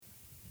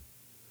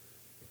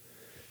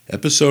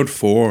Episode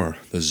 4,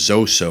 the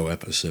Zoso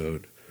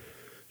episode.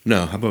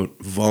 No, how about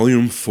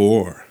Volume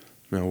 4?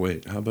 No,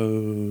 wait, how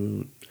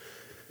about...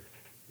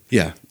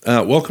 Yeah,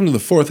 welcome to the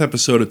 4th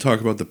episode of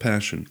Talk About the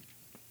Passion.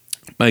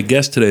 My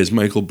guest today is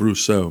Michael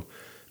Brousseau.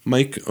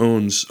 Mike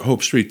owns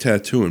Hope Street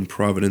Tattoo in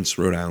Providence,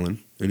 Rhode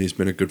Island, and he's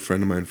been a good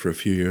friend of mine for a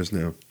few years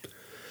now.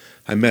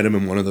 I met him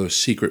in one of those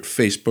secret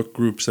Facebook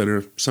groups that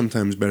are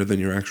sometimes better than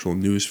your actual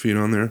news feed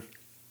on there.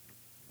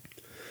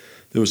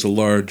 There was a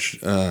large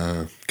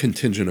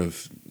contingent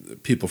of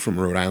people from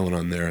Rhode Island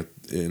on there,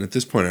 and at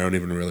this point I don't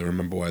even really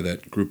remember why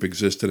that group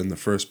existed in the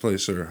first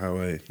place or how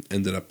I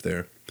ended up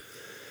there.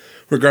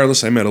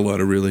 Regardless, I met a lot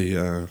of really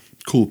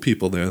cool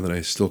people there that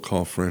I still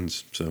call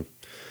friends. So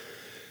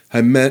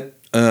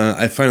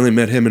I finally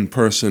met him in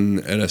person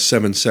at a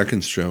 7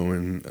 Seconds show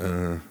in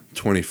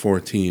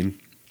 2014,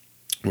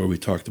 where we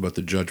talked about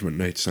the Judgment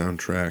Night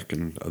soundtrack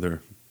and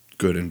other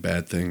good and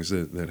bad things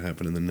that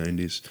happened in the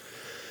 90s.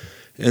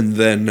 And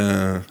then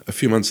a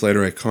few months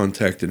later, I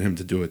contacted him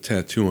to do a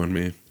tattoo on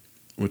me,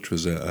 which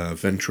was a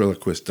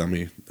ventriloquist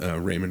dummy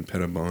Raymond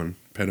Pettibone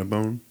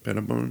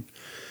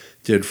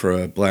did for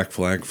a Black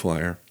Flag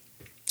flyer,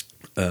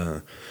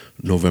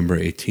 November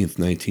 18th,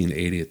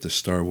 1980 at the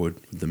Starwood,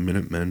 the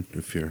Minutemen,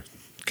 if you're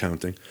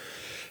counting.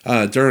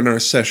 During our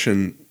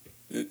session,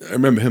 I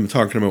remember him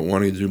talking about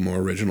wanting to do more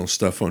original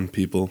stuff on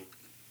people.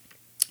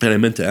 And I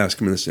meant to ask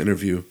him in this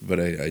interview, but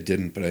I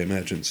didn't. But I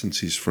imagine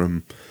since he's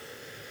from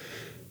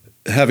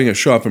having a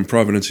shop in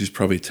Providence, he's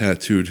probably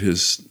tattooed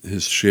his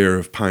share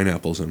of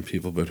pineapples on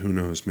people. But who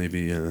knows?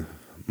 Maybe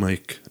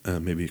Mike,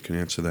 maybe you can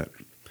answer that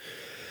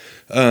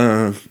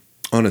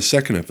on a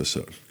second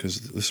episode,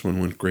 because this one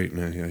went great,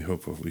 and I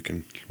hope we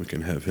can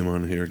have him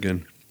on here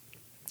again.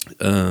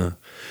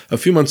 A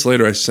few months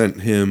later, I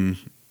sent him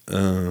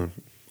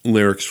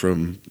lyrics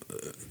from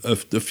a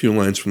few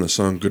lines from the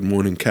song "Good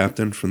Morning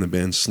Captain" from the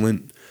band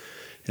Slint,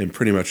 and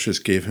pretty much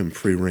just gave him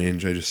free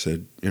range. I just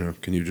said,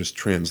 can you just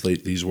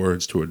translate these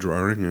words to a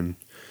drawing? And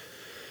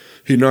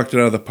he knocked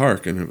it out of the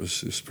park, and it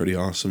was pretty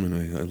awesome,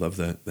 and I love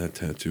that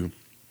tattoo.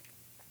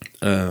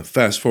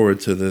 Fast forward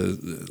to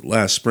the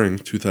last spring,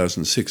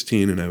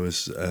 2016, and I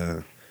was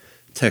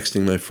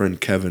texting my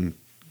friend Kevin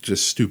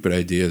just stupid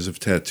ideas of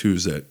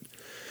tattoos that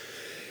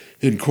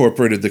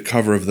incorporated the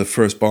cover of the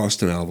first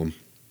Boston album.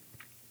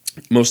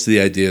 Most of the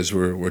ideas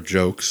were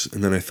jokes,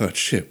 and then I thought,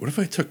 shit, what if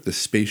I took the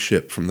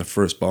spaceship from the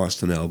first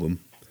Boston album,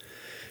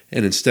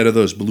 and instead of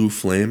those blue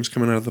flames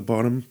coming out of the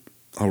bottom,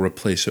 I'll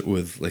replace it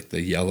with like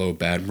the yellow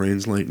Bad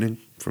Brains lightning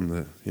from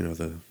the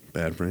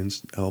Bad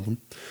Brains album.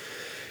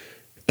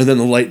 And then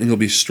the lightning will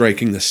be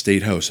striking the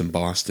State House in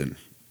Boston,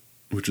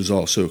 which is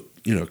also,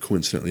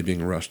 coincidentally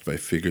being rushed by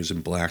figures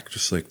in black,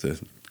 just like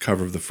the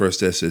cover of the first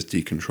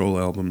SSD Control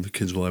album. The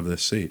kids will have their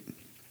say.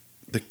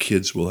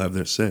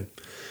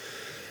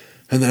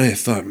 And then I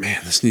thought,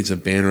 man, this needs a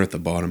banner at the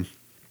bottom.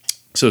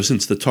 So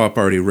since the top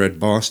already read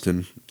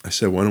Boston, I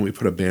said, why don't we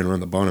put a banner on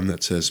the bottom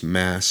that says,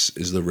 Mass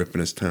is the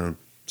rippinest town?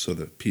 So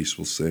the piece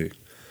will say,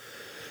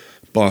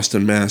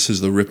 Boston, Mass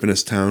is the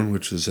rippinest town,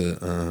 which is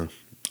a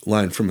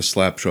line from a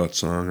Slapshot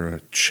song, or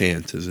a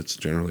chant as it's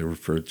generally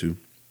referred to.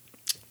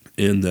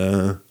 And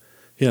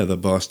my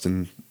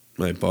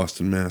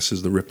Boston, Mass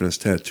is the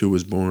rippinest tattoo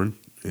was born.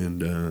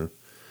 And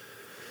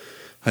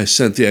I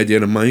sent the idea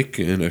to Mike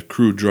in a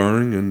crude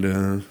drawing,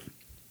 and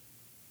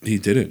he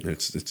did it.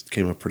 It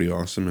came out pretty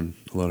awesome, and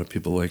a lot of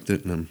people liked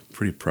it, and I'm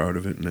pretty proud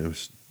of it, and I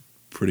was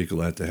pretty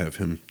glad to have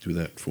him do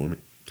that for me.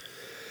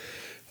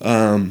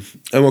 I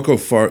won't go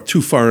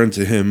too far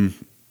into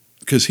him,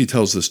 because he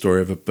tells the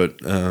story of it,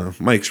 but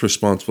Mike's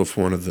responsible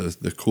for one of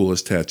the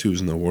coolest tattoos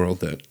in the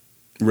world that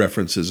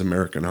references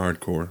American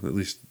hardcore, at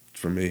least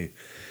for me,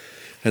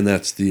 and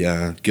that's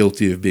the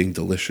Guilty of Being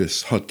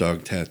Delicious hot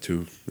dog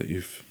tattoo that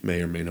you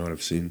may or may not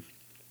have seen.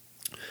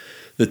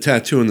 The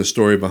tattoo and the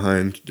story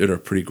behind it are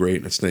pretty great,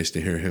 and it's nice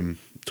to hear him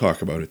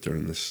talk about it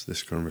during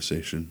this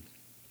conversation.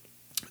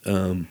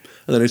 And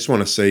then I just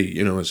want to say,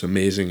 as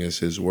amazing as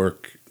his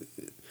work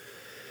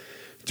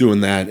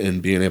doing that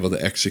and being able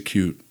to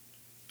execute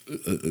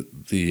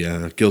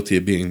the Guilty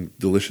of Being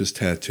Delicious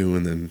tattoo,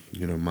 and then,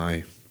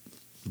 my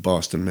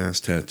Boston, Mass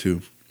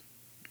tattoo,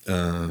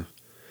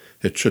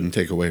 it shouldn't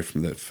take away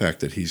from the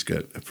fact that he's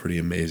got a pretty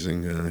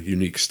amazing,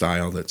 unique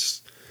style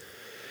that's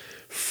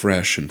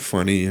fresh and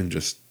funny and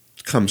just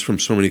comes from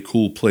so many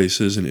cool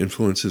places and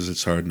influences,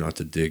 it's hard not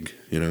to dig,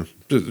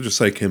 just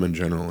like him in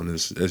general. And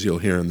as you'll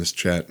hear in this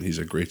chat, he's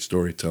a great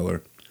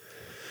storyteller.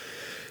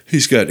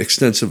 He's got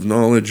extensive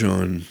knowledge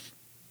on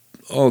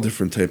all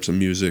different types of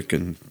music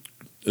and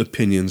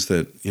opinions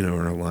that,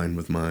 are aligned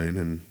with mine,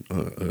 and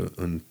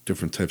on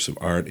different types of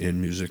art and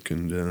music.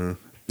 And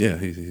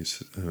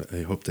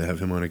I hope to have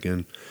him on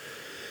again.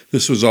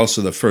 This was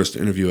also the first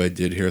interview I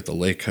did here at the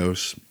Lake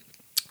House.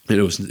 And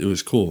it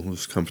was cool. It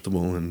was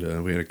comfortable,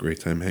 and we had a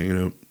great time hanging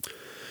out.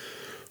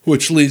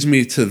 Which leads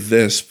me to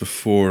this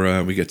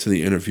before we get to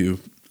the interview.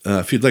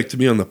 If you'd like to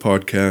be on the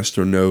podcast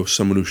or know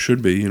someone who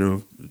should be,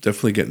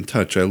 definitely get in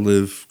touch. I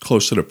live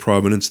closer to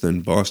Providence than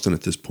Boston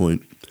at this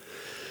point,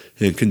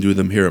 and can do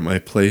them here at my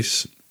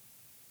place.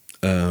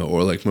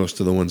 or like most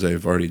of the ones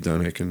I've already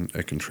done, I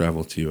can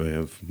travel to you. I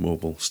have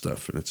mobile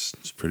stuff, and it's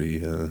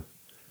pretty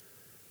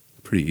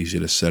easy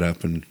to set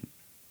up, and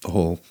the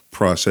whole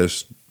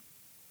process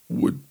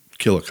would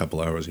kill a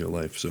couple hours of your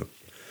life. So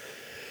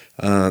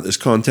there's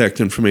contact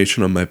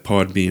information on my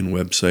Podbean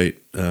website,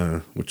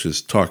 which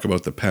is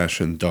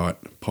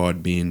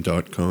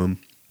talkaboutthepassion.podbean.com,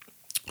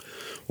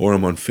 or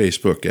I'm on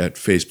Facebook at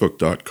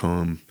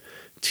facebook.com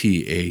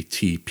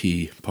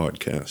TATP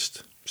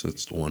podcast. So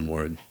that's the one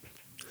word.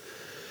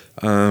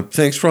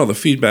 Thanks for all the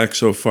feedback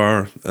so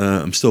far.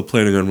 I'm still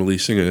planning on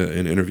releasing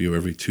an interview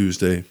every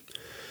Tuesday.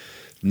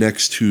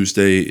 Next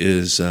Tuesday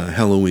is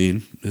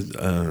Halloween.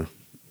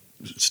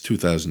 It's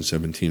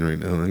 2017 right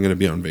now. I'm going to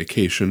be on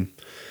vacation.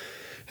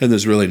 And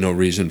there's really no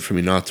reason for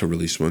me not to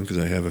release one because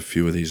I have a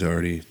few of these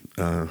already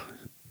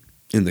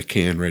in the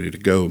can ready to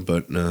go.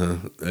 But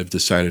I've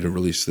decided to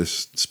release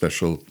this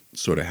special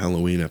sort of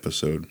Halloween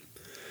episode,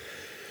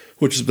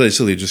 which is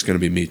basically just going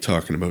to be me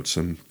talking about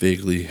some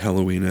vaguely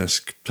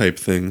Halloween-esque type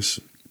things.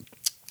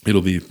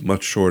 It'll be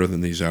much shorter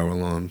than these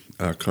hour-long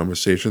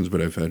conversations,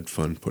 but I've had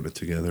fun putting it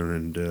together,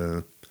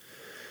 and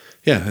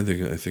yeah, I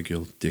think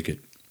you'll dig it.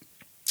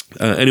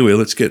 Anyway,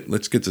 let's get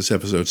this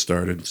episode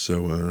started.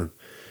 So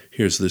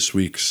here's this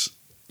week's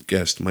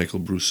guest, Michael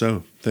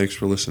Brousseau. Thanks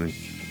for listening.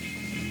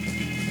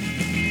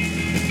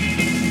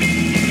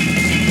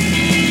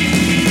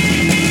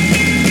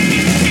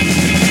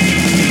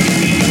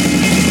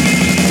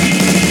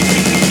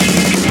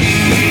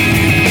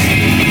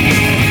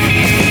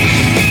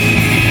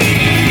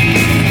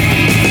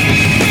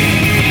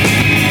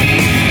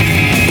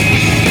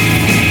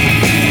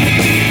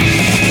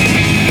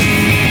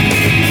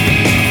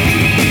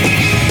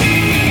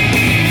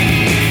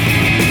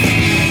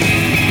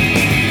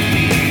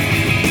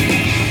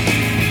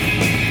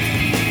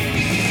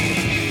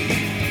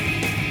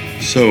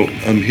 So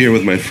I'm here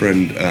with my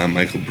friend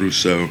Michael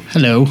Brousseau.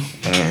 Hello.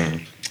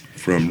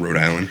 From Rhode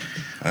Island.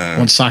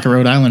 Woonsocket,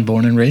 Rhode Island,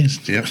 born and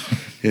raised. Yep.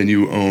 And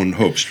you own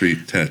Hope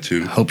Street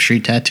Tattoo. Hope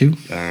Street Tattoo.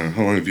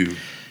 How long have you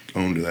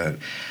owned that?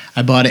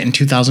 I bought it in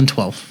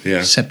 2012.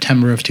 Yeah.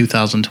 September of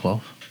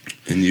 2012.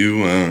 And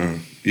you,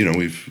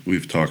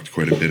 we've talked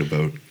quite a bit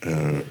about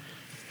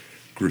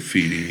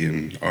graffiti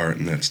and art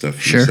and that stuff.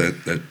 Sure. Is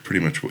that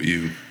pretty much what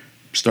you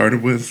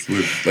started with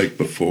like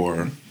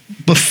before?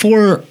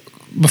 Before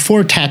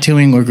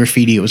tattooing or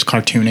graffiti, it was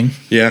cartooning.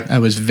 Yeah. I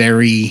was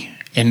very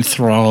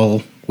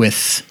enthralled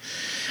with,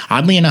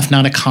 oddly enough,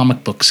 not a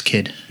comic books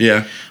kid.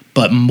 Yeah.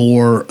 But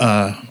more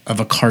of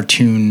a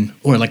cartoon,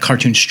 or like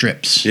cartoon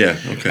strips. Yeah,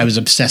 okay. I was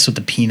obsessed with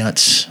the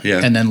Peanuts. Yeah.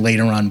 And then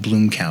later on,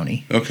 Bloom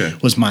County. Okay.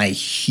 Was my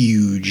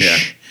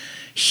huge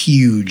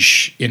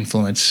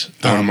influence.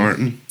 Don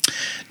Martin?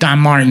 Don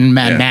Martin,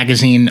 Mad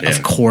Magazine, Yeah.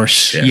 of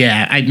course.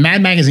 Yeah.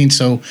 Mad Magazine.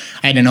 So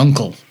I had an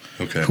uncle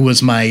who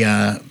was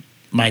my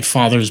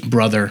father's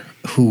brother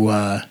who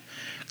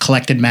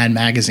collected Mad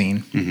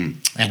Magazine, and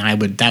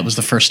that was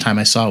the first time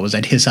I saw it was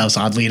at his house.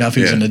 Oddly enough,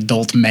 he was an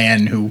adult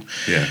man who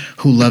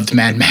loved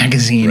Mad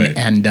Magazine, Right.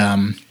 and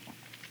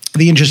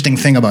the interesting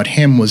thing about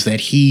him was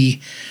that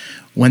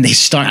when they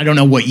I don't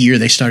know what year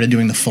they started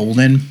doing the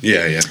fold-in.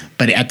 Yeah, yeah.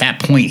 But at that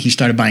point, he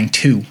started buying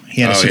two. He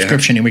had a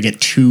subscription. He would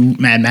get two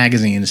Mad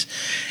Magazines,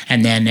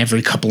 and then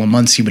every couple of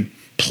months he would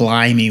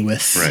ply me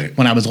with,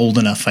 when I was old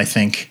enough, I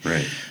think.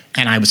 Right.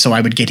 And I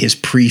would get his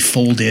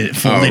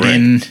folded right.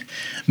 in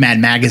Mad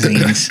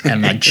Magazines,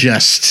 and I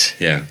just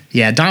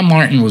Don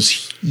Martin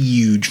was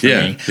huge for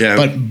me.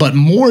 Yeah. But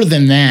more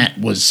than that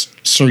was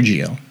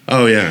Sergio.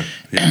 Oh yeah.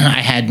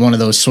 I had one of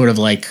those sort of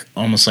like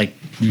almost like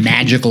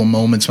magical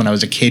moments when I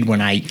was a kid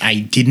when I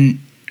didn't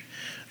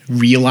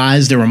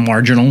realize there were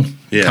marginal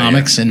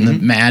comics in the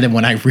Mad, and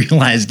when I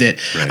realized it,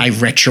 I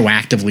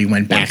retroactively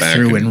went back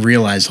through and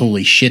realized,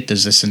 holy shit,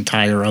 there's this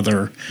entire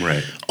other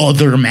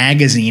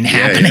magazine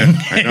happening.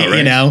 Yeah. I know, right?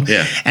 You know?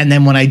 Yeah. And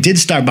then when I did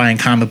start buying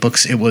comic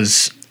books,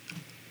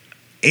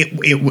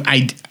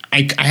 I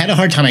had a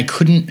hard time. I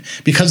couldn't,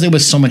 because there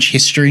was so much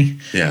history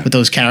with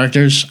those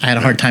characters, I had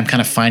a hard time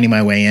kind of finding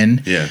my way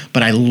in. Yeah.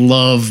 But I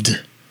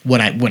loved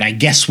what I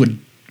guess would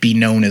be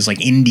known as like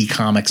indie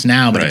comics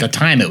now, but at the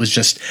time it was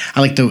just, I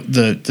like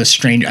the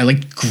strange, I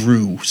liked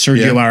Gru.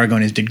 Sergio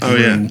Aragonés did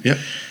Gru.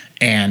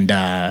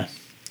 And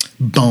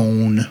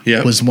Bone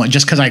was one,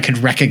 just because I could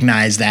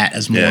recognize that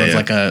as more of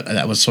like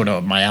that was sort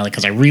of my alley,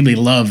 because I really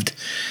loved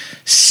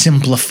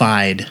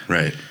simplified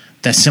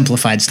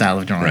style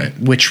of drawing,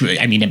 which,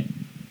 I mean,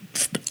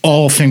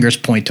 all fingers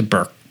point to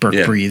Burke.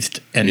 Burke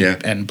breathed, and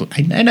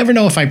I never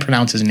know if I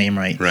pronounce his name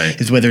right.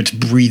 Is whether it's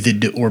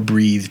breathed or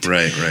breathed.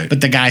 Right.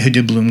 But the guy who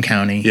did Bloom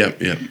County,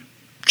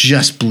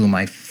 just blew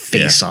my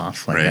face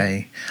off. Like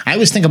I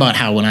always think about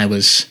how when I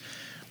was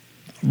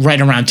right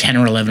around 10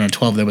 or 11 or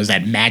 12, there was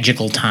that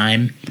magical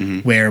time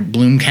where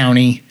Bloom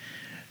County,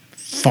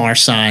 Far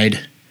Side,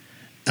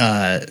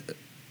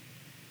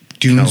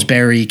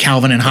 Doonesbury,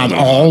 Calvin and Hobbes,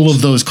 all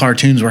of those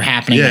cartoons were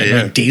happening in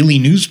a daily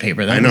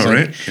newspaper. That was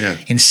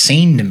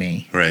insane to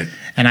me. Right.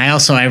 And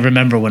I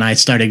remember when I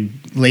started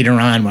later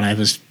on, when I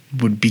was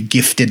would be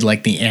gifted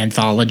like the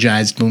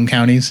anthologized Boom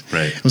Counties.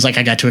 Right. It was like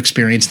I got to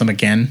experience them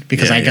again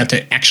because I got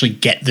to actually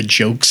get the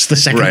jokes the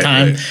second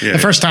time. Right. Yeah, the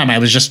first time I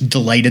was just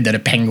delighted that a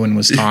penguin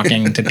was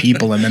talking to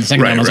people, and then the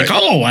second time I was like,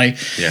 oh,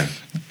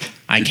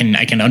 I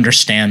can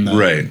understand the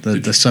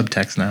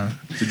subtext now.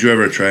 Did you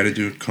ever try to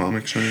do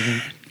comics or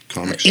anything?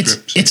 Comic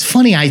strips? It's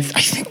funny. I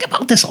think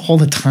about this all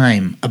the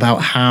time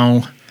about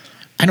how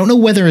I don't know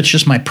whether it's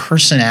just my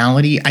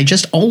personality. I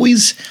just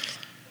always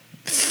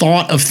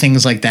thought of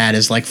things like that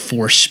as like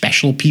for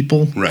special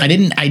people. Right.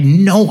 I had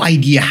no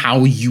idea how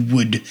do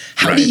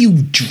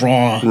you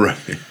draw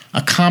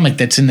a comic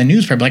that's in the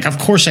newspaper? Like, of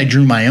course I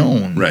drew my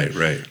own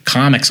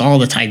comics all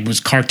the time,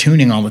 was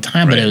cartooning all the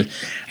time, but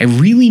I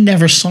really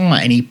never saw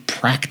any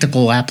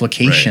practical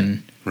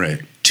application.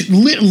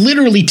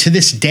 Literally to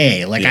this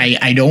day, like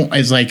I don't.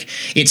 It's like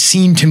it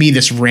seemed to me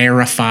this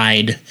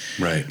rarefied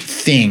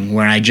thing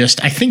where I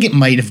think it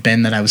might have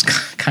been that I was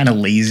kind of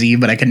lazy,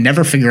 but I could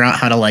never figure out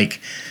how to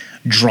like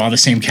draw the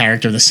same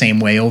character the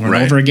same way over and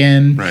over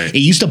again. It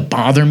used to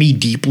bother me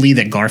deeply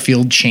that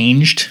Garfield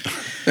changed.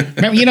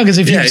 Remember, because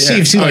if you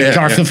see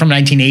Garfield from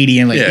 1980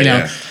 and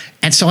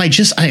and so I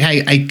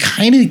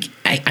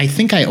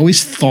think I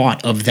always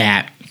thought of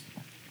that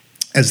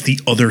as the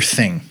other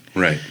thing.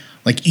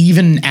 Like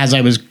even as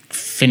I was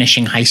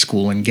finishing high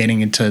school and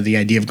getting into the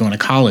idea of going to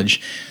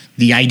college,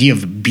 the idea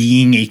of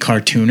being a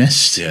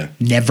cartoonist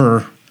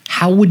never.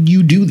 How would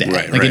you do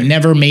that? It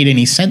never made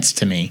any sense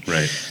to me.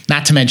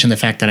 Not to mention the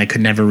fact that I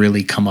could never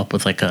really come up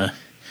with like a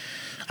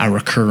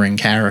recurring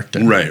character.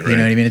 You know what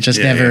I mean? It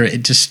just never.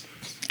 It just.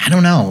 I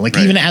don't know. Like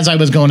even as I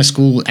was going to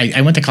school,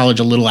 I went to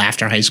college a little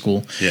after high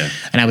school.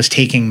 And I was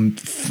taking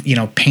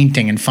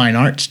painting and fine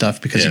art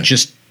stuff because it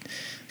just.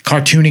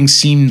 Cartooning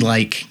seemed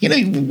like,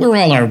 we're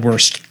all our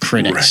worst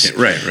critics.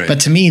 But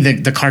to me,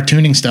 the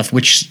cartooning stuff,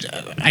 which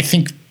I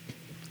think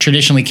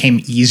traditionally came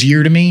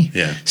easier to me,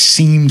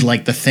 seemed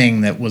like the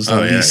thing that was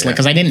the least, like,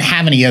 because I didn't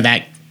have any of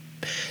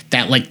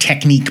that like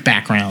technique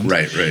background.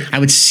 I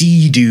would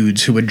see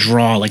dudes who would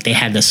draw, like they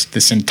had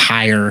this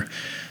entire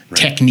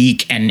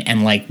technique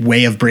and like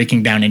way of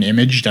breaking down an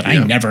image that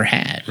I never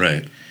had.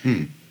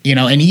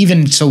 And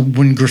even so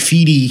when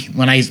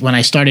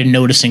I started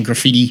noticing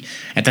graffiti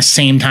at the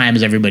same time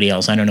as everybody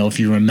else, I don't know if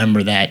you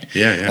remember that.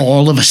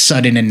 All of a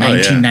sudden in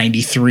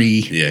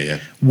 1993,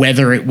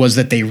 whether it was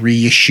that they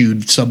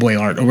reissued Subway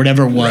Art or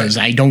whatever it was,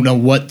 I don't know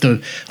what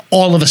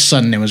all of a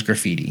sudden there was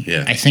graffiti.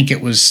 I think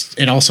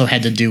it also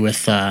had to do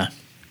with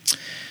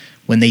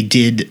when they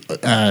did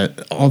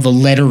all the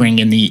lettering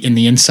in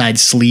the inside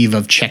sleeve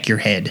of Check Your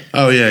Head.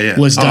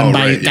 Was done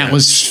by that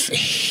was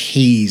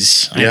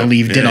Hayes, I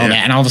believe, did all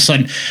that, and all of a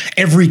sudden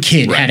every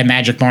kid had a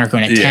magic marker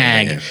and a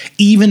tag.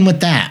 Even with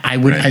that,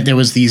 there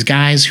was these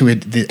guys who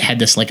had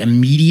this like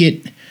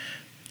immediate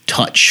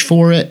touch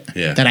for it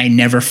that I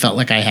never felt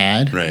like I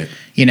had.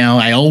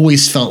 I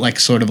always felt like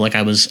sort of like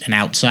I was an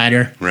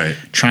outsider,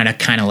 trying to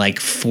kind of like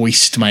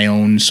foist my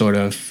own sort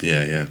of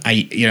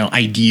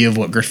idea of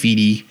what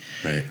graffiti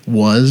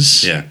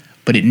was,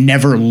 but it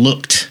never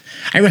looked.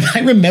 I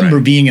remember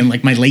being in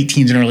like my late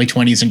teens and early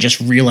 20s and just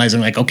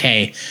realizing like,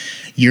 okay,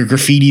 your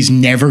graffiti's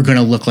never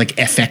gonna look like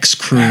FX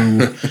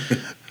Crew,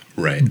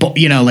 But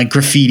like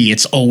graffiti,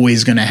 it's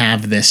always gonna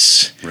have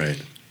this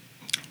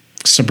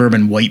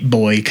suburban white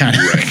boy kind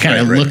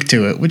of look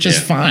to it, which is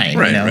fine,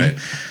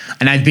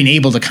 And I've been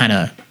able to kind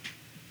of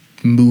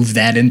move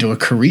that into a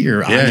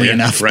career, oddly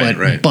enough.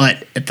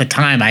 But at the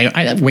time,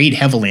 I weighed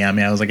heavily on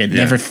me. I was like, it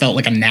never felt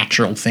like a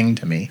natural thing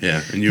to me.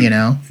 And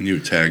you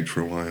tagged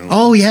for a while.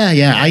 Oh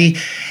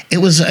it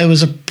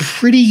was a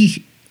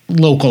pretty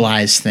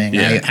localized thing.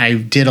 I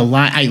did a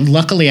lot.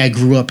 Luckily I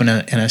grew up in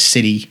a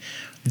city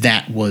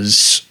that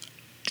was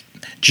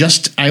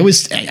just. I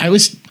was.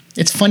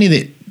 It's funny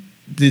that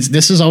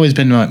this has always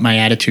been my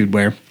attitude,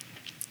 where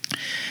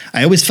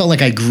I always felt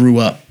like I grew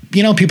up.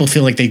 People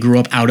feel like they grew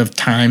up out of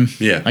time.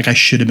 Like I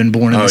should have been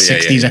born in the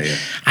 60s.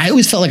 I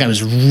always felt like I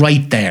was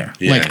right there.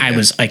 I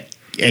was like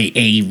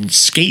a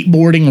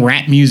skateboarding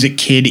rap music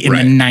kid in the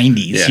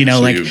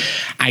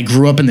 90s. I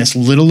grew up in this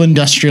little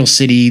industrial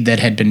city that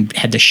had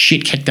the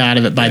shit kicked out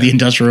of it by the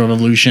Industrial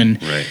Revolution.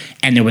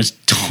 And there was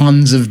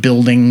tons of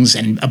buildings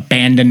and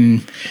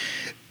abandoned,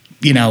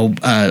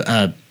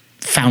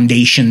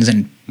 foundations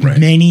and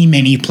many,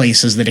 many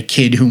places that a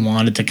kid who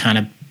wanted to kind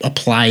of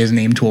apply his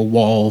name to a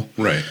wall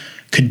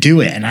could do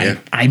it. And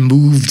I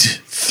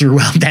moved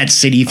throughout that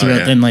city in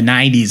the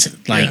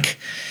 90s,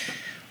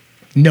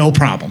 no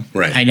problem.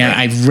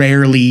 I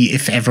rarely,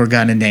 if ever,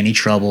 got into any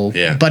trouble.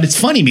 But it's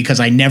funny because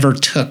I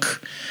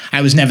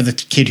was never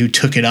the kid who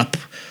took it up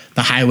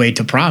the highway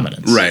to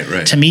Providence.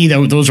 To me, there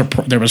was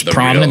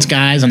Providence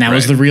guys, and that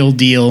was the real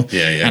deal.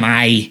 And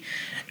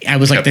I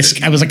was like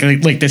this. I was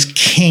like this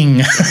king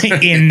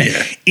in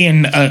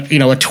a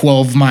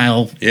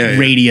 12-mile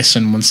radius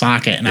in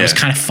Woonsocket, and I was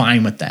kind of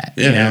fine with that.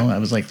 I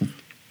was like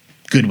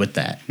good with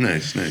that.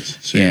 Nice.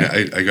 So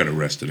I got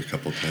arrested a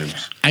couple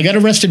times. I got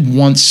arrested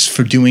once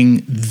for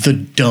doing the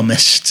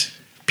dumbest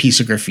piece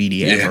of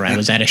graffiti ever. I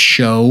was at a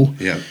show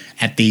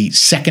at the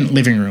second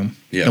living room,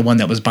 the one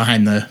that was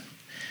behind the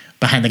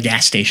behind the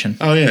gas station.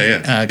 Oh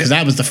yeah. Because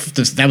that was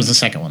the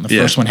second one. The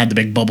first one had the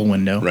big bubble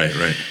window.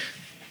 Right.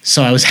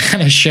 So I was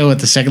at a show at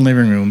the second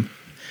living room,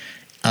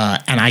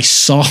 and I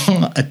saw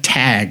a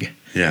tag.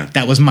 Yeah.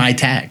 That was my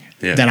tag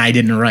that I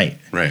didn't write.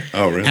 Right.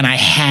 Oh, really? And I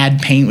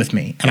had paint with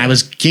me, and I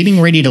was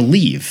getting ready to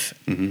leave,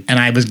 and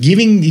I was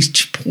giving this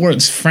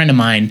friend of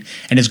mine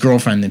and his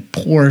girlfriend,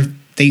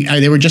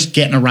 they were just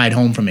getting a ride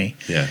home from me.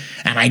 Yeah.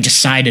 And I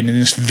decided in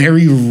this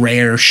very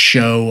rare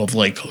show of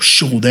like,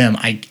 show them,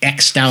 I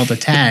X'd out the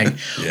tag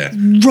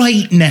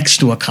right next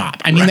to a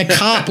cop. I mean, the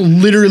cop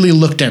literally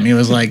looked at me and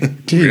was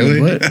like, dude,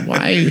 really? what?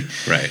 Why?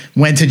 Right.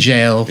 Went to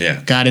jail,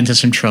 Yeah. got into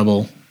some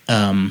trouble.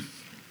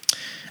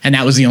 And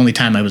that was the only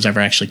time I was ever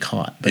actually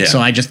caught. But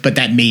but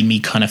that made me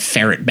kind of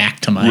ferret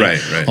back to my,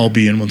 I'll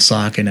be in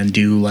Woonsocket and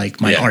do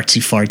like my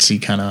artsy fartsy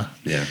kind of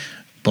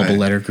bubble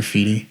letter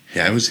graffiti.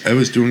 Yeah, I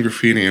was doing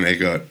graffiti and I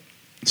got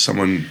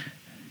someone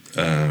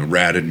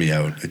ratted me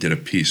out. I did a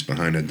piece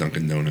behind a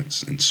Dunkin'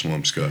 Donuts in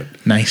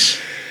Swampscott. Nice.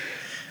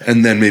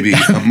 And then maybe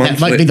a month that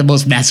might be the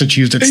most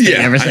Massachusetts thing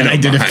ever said. I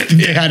did it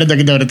behind a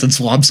Dunkin' Donuts in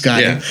Swampscott.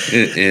 Yeah,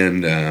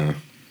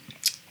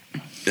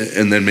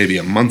 and then maybe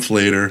a month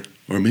later,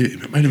 or maybe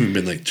it might have even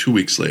been like 2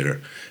 weeks later.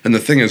 And the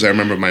thing is, I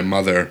remember my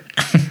mother,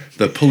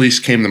 the police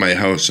came to my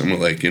house and were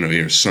like,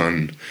 your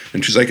son.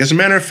 And she's like, as a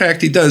matter of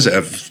fact, he does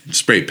have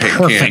spray paint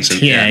cans.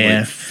 And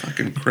like,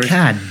 fucking crazy.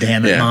 God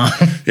damn it, Mom.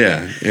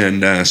 Yeah.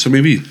 And so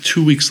maybe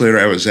 2 weeks later,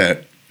 I was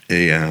at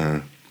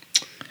a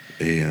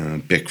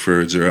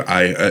Bickford's, or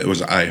it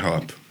was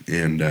IHOP.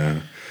 And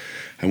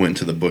I went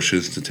into the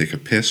bushes to take a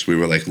piss. We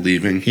were like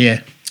leaving.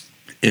 Yeah.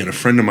 And a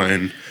friend of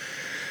mine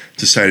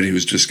decided he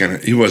was just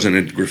he wasn't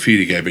a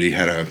graffiti guy, but he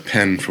had a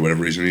pen for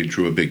whatever reason. He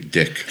drew a big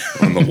dick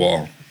on the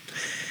wall.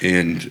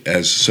 And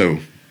so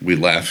we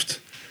left.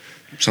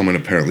 Someone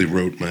apparently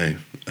wrote my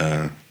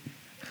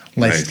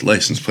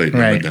license plate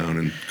number down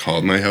and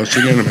called my house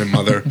again. And my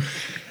mother,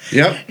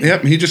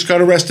 yep, he just got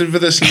arrested for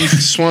this in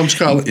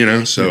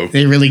Swampscott, so.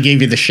 They really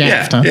gave you the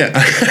shaft, huh? Yeah.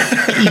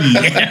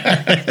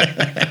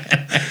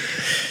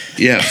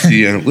 Yeah,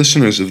 the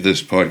listeners of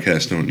this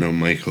podcast don't know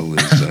Michael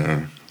is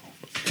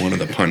one of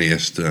the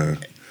punniest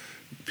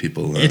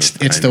people.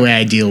 It's the way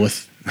I deal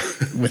with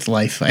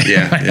life. I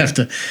have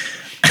to.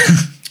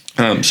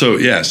 So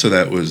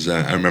that was.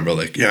 I remember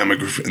I'm a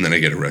graffiti, and then I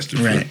get arrested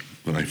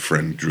for my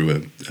friend drew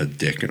a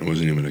dick, and it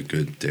wasn't even a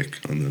good dick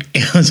on the.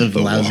 It was a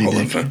lousy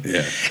dick.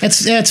 Yeah,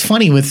 it's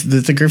funny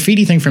with the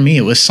graffiti thing. For me,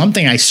 it was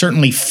something I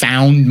certainly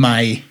found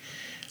my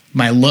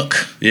look.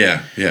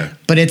 Yeah.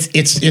 But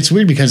it's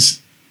weird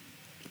because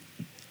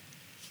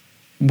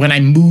when I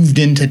moved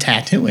into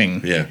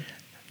tattooing,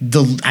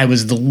 I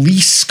was the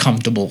least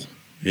comfortable.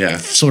 Yeah.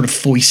 Sort of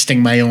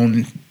foisting my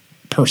own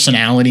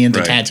personality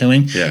into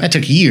tattooing. Yeah. That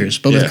took years.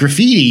 But with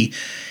graffiti,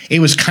 it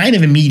was kind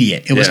of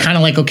immediate. It was kind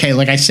of like, okay,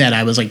 like I said,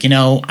 I was like,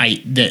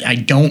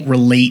 I don't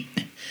relate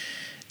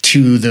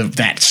to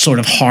that sort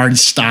of hard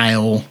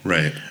style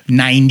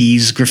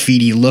 90s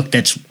graffiti look.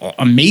 That's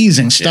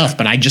amazing stuff,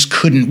 but I just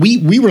couldn't.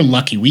 We were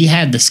lucky. We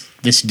had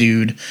this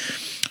dude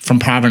from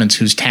Providence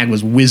whose tag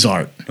was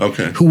Wizart.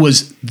 Okay. Who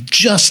was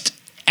just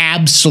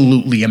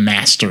absolutely a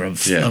master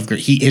of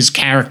his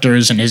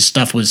characters, and his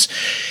stuff was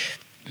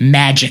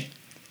magic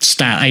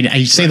style.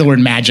 I say the word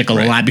magical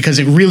a lot because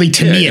it really,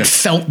 to me, it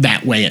felt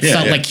that way. It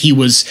felt like he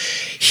was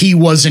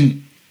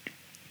using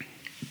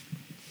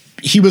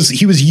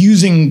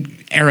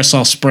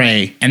aerosol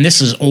spray, and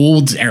this is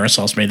old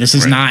aerosol spray. This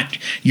is not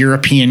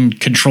European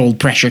controlled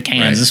pressure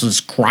cans. This was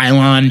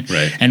Krylon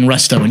and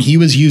Rusto, and he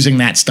was using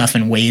that stuff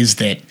in ways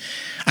that,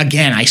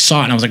 again, I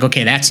saw it and I was like,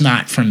 okay, that's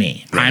not for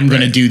me. I'm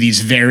going to do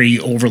these very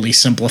overly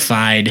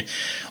simplified,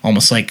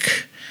 almost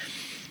like,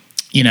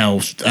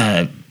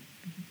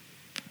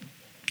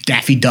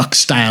 Daffy Duck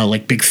style,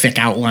 like big thick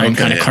outline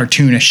kind of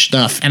cartoonish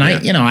stuff. And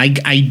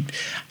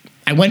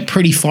I went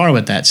pretty far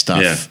with that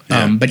stuff.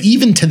 But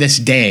even to this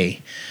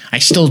day, I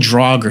still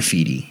draw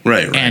graffiti.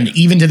 Right. And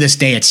even to this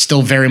day, it's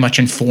still very much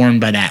informed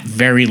by that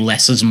very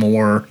less is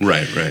more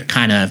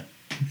kind of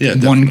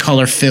one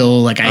color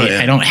fill. Like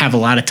I don't have a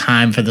lot of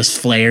time for this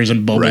flares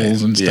and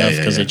bubbles and stuff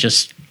because it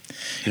just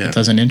it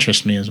doesn't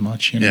interest me as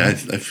much. Yeah,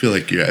 I feel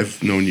like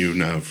I've known you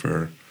now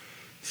for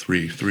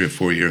three or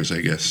 4 years,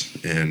 I guess.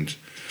 And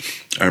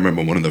I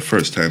remember one of the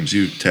first times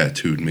you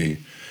tattooed me,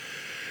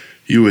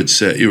 you would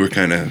say, you were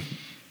kind of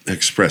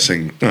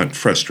expressing, not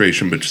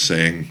frustration, but just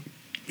saying,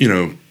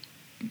 you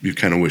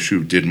kind of wish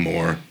you did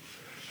more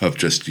of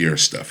just your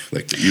stuff,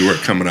 like that you were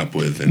coming up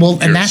with, and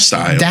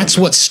that's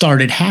what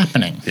started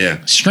happening.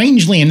 Yeah.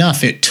 Strangely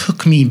enough, it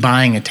took me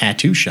buying a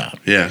tattoo shop.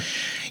 Yeah.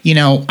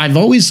 I've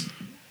always,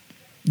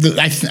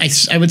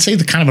 I would say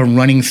the kind of a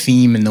running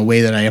theme in the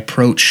way that I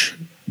approach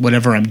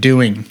whatever I'm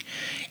doing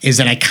is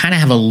that I kind of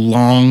have a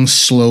long,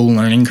 slow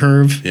learning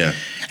curve. Yeah.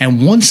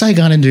 And once I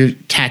got into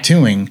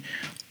tattooing,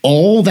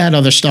 all that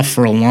other stuff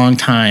for a long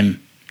time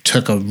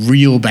took a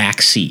real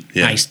back seat.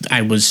 Yeah.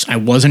 I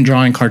wasn't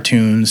drawing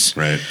cartoons.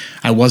 Right.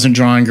 I wasn't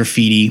drawing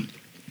graffiti.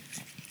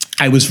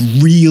 I was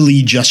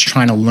really just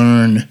trying to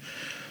learn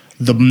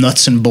the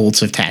nuts and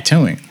bolts of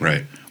tattooing.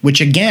 Right.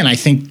 which again, I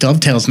think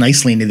dovetails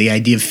nicely into the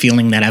idea of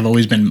feeling that I've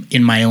always been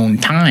in my own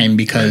time,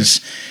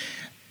 because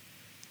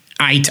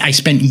I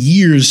spent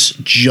years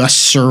just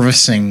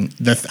servicing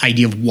the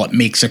idea of what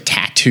makes a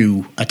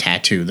tattoo,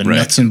 the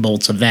nuts and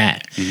bolts of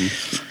that.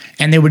 Mm-hmm.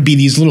 And there would be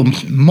these little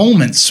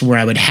moments where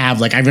I would have,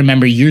 like, I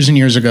remember years and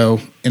years ago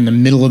in the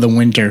middle of the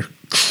winter,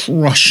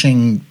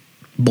 crushing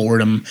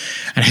boredom,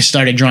 and I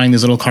started drawing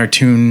these little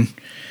cartoon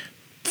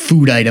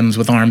food items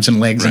with arms and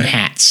legs and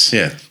hats.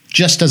 Yeah.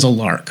 Just as a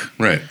lark.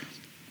 Right.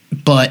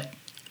 But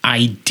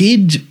I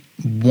did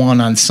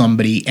one on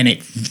somebody, and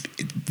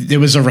there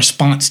was a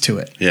response to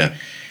it. Yeah.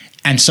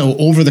 And so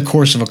over the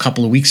course of a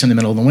couple of weeks in the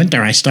middle of the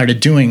winter, I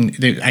started doing,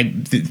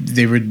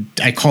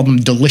 I called them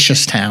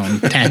Delicious Town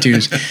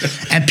tattoos,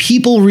 and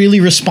people really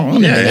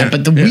responded to that.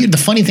 But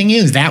the funny thing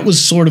is, that was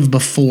sort of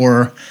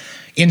before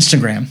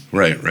Instagram.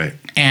 Right.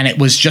 And it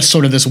was just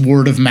sort of this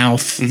word of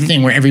mouth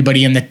thing where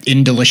everybody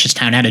in Delicious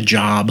Town had a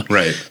job.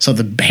 Right. So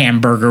the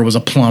hamburger was a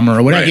plumber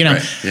or whatever,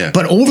 Right. Yeah.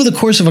 But over the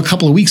course of a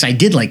couple of weeks, I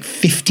did like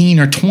 15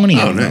 or 20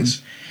 of them.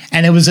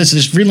 And it was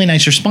this really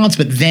nice response.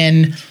 But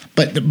then,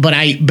 but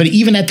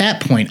even at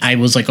that point, I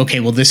was like, okay,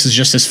 well, this is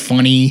just as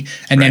funny.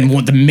 And then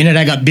the minute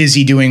I got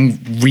busy doing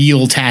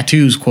real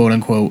tattoos, quote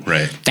unquote,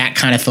 that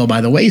kind of fell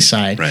by the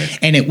wayside. Right.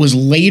 And it was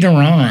later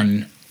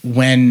on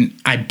when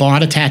I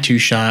bought a tattoo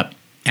shop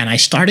and I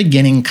started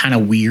getting kind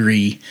of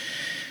weary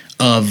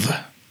of,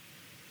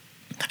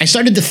 I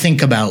started to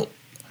think about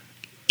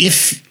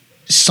if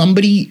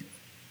somebody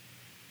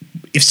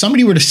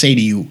were to say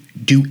to you,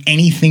 do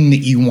anything that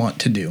you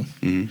want to do,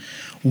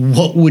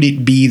 what would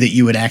it be that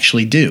you would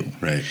actually do?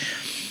 Right.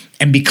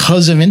 And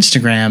because of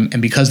Instagram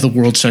and because the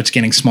world starts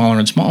getting smaller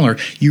and smaller,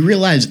 you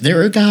realize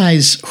there are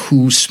guys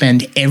who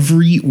spend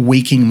every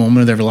waking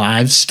moment of their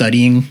lives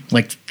studying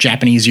like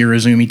Japanese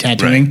Yorozumi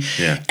tattooing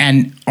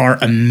and are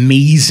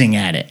amazing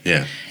at it.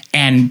 Yeah.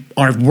 And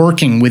are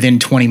working within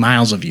 20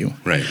 miles of you.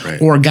 Right.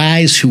 Or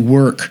guys who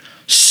work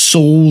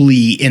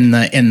solely in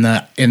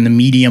the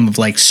medium of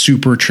like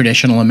super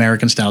traditional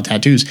American style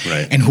tattoos,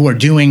 and who are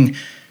doing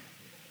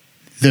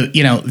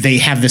they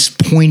have this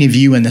point of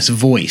view and this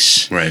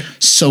voice. Right.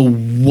 So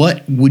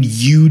what would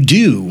you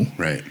do?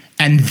 Right.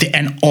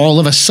 And all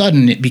of a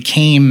sudden it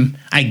became,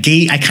 I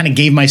kind of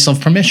gave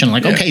myself permission.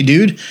 Like, okay,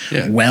 dude,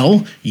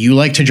 well, you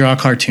like to draw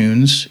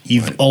cartoons.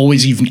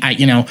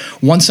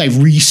 Once I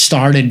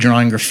restarted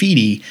drawing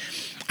graffiti,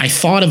 I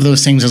thought of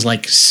those things as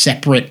like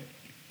separate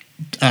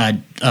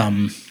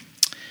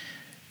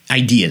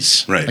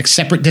ideas, like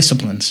separate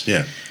disciplines.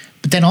 Yeah.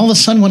 But then all of a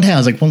sudden one day I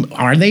was like, well,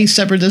 are they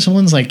separate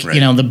disciplines? Like,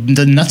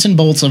 the nuts and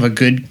bolts of a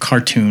good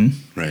cartoon,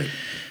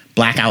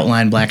 black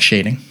outline, black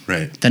shading,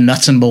 the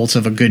nuts and bolts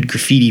of a good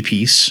graffiti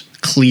piece,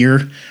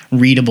 clear,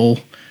 readable,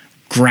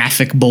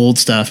 graphic, bold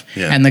stuff,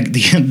 and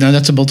the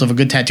nuts and bolts of a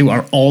good tattoo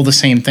are all the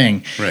same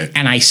thing.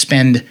 And I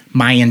spend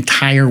my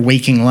entire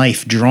waking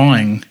life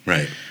drawing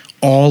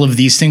all of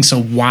these things. So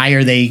why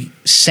are they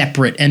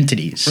separate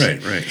entities?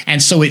 Right.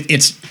 And so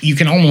it's you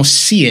can almost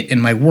see it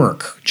in my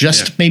work.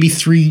 Just maybe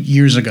 3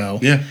 years ago,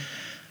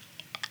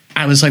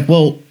 I was like,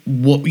 well,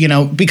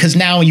 because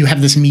now you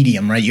have this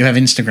medium, right? You have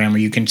Instagram where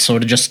you can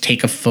sort of just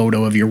take a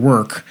photo of your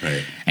work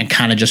and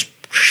kind of just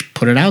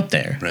put it out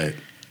there. Right.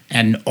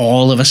 And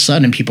all of a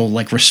sudden people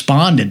like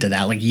responded to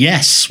that. Like,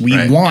 yes,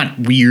 we want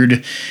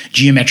weird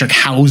geometric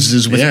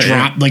houses with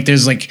like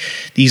there's like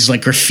these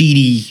like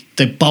graffiti,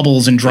 the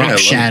bubbles and drop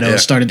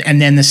shadows started.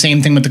 And then the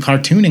same thing with the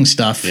cartooning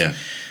stuff. Yeah.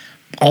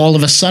 All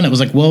of a sudden it was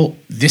like, well,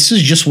 this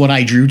is just what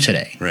I drew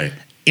today. Right.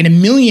 In a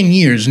million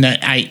years,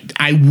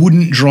 I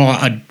wouldn't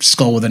draw a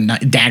skull with a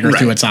dagger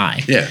through its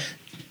eye. Yeah.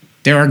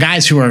 There are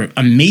guys who are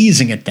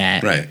amazing at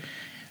that. Right.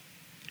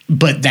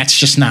 But that's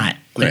just not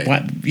like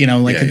what,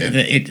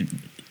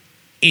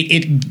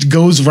 it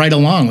goes right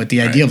along with the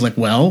idea of like,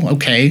 well,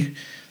 okay,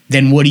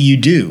 then what do you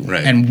do?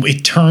 Right. And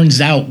it turns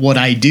out what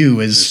I do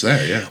is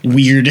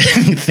weird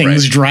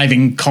things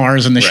driving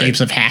cars in the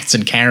shapes of hats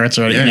and carrots,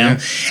 or And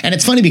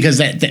it's funny because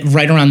that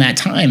right around that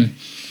time,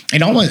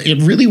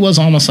 it really was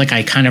almost like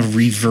I kind of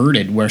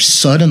reverted, where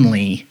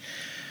suddenly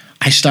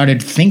I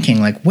started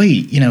thinking like,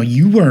 wait,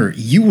 you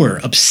were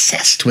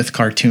obsessed with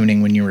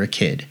cartooning when you were a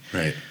kid.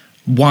 Right.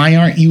 Why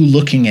aren't you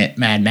looking at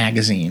Mad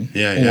Magazine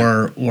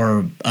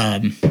or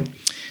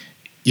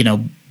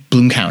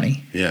Bloom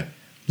County? Yeah.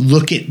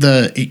 Look at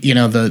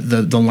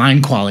the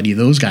line quality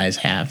those guys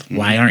have. Mm-hmm.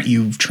 Why aren't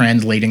you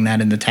translating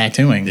that into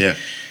tattooing? Yeah.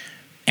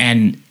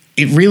 And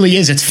it really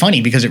is. It's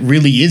funny because it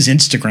really is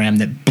Instagram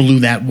that blew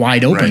that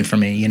wide open for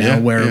me.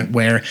 Where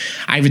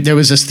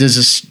there's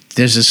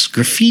this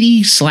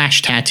graffiti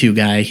 / tattoo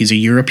guy. He's a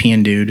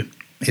European dude.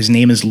 His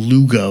name is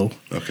Lugo.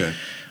 Okay.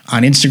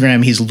 On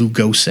Instagram, he's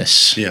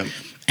Lugosis. Yeah.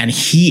 And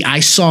I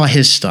saw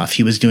his stuff.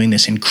 He was doing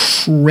this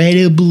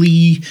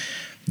incredibly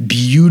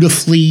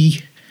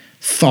beautifully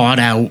thought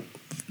out,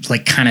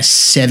 like kind of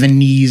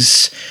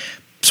 70s,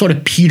 sort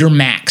of Peter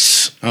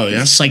Max,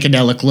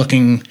 psychedelic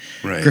looking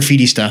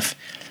graffiti stuff.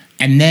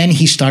 And then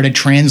he started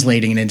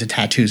translating it into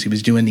tattoos. He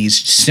was doing these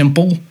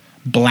simple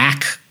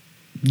black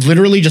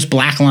literally just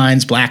black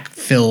lines, black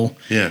fill,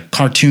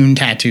 cartoon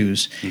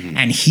tattoos.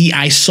 And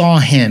I saw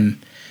him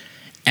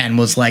and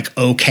was like,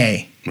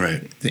 okay.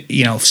 Right.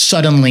 You know,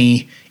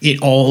 suddenly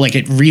it all, like,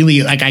 it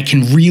really, like, I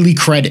can really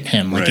credit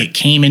him. Like, it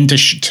came into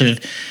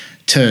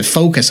to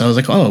focus. I was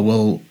like, oh,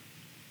 well,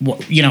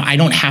 you know, I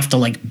don't have to,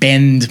 like,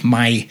 bend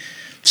my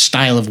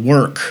style of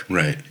work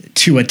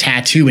to a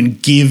tattoo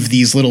and give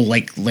these little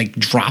like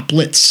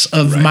droplets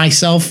of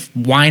myself.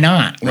 Why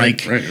not?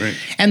 Right.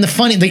 And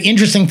the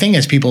interesting thing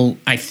is, people,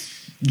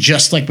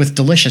 just like with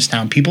Delicious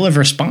Town, people have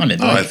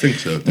responded. I think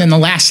so. In the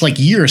last like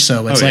year or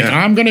so, it's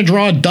I'm going to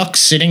draw a duck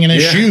sitting in a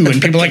shoe,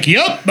 and people are like,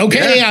 "Yep,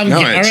 okay, it's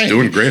all right,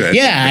 doing great."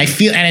 I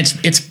feel, and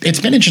it's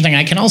been interesting.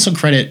 I can also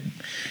credit,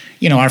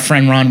 you know, our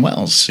friend Ron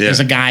Wells as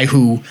a guy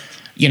who,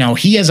 you know,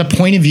 he has a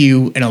point of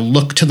view and a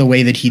look to the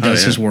way that he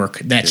does his work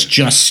that's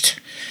just,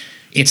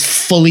 it's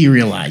fully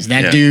realized.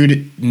 That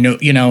dude,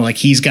 you know, like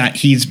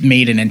he's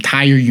made an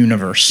entire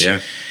universe.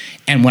 Yeah.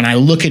 And when I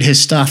look at his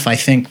stuff, I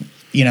think,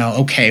 you know,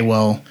 okay,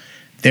 well,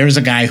 there's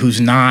a guy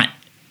who's not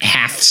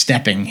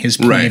half-stepping his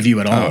point of view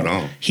at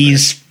all.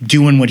 He's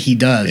doing what he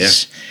does.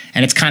 Yeah.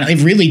 And it's kind of,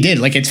 it really did.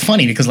 Like, it's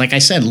funny because, like I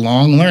said,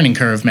 long learning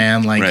curve,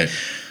 man. Like,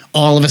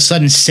 all of a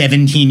sudden,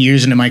 17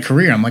 years into my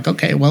career, I'm like,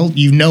 okay, well,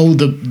 you know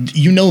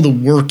the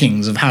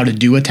workings of how to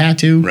do a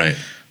tattoo. Right.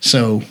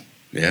 So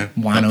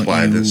why don't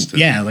apply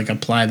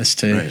this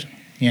to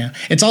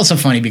It's also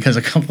funny because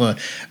a couple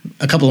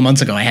of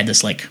months ago, I had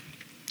this like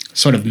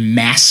sort of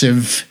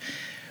massive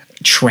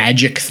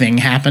tragic thing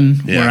happen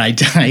where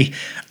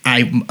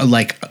I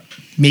like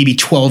maybe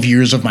 12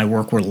 years of my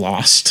work were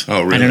lost.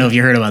 Oh, really? I don't know if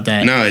you heard about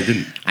that. No, I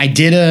didn't.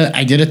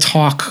 I did a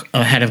talk.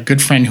 I had a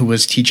good friend who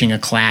was teaching a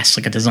class,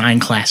 like a design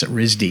class at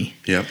RISD.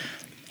 Yep.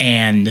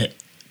 And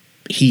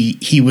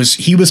he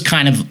was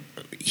kind of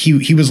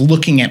he was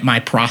looking at my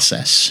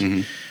process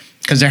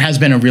because there has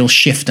been a real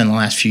shift in the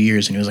last few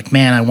years. And he was like,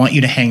 "Man, I want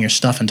you to hang your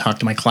stuff and talk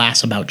to my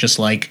class about just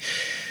like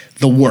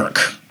the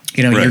work.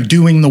 You know, you're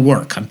doing the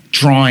work. I'm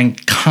drawing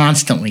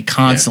constantly,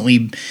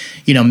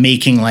 you know,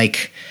 making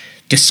like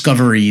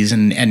discoveries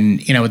and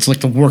you know, it's like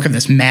the work of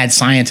this mad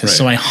scientist."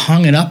 So I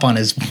hung it up on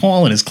his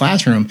wall in his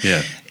classroom.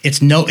 Yeah.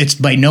 It's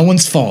by no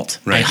one's fault.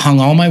 I hung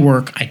all my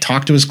work. I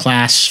talked to his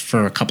class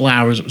for a couple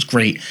hours. It was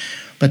great.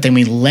 But then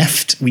we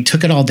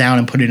took it all down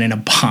and put it in a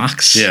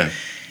box. Yeah.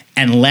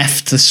 And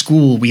left the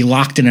school. We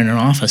locked it in an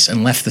office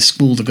and left the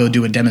school to go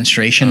do a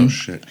demonstration. Oh,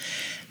 shit.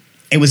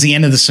 It was the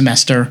end of the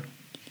semester.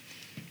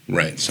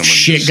 Right.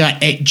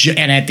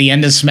 And at the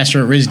end of the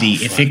semester at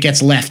RISD, if it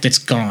gets left, it's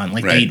gone.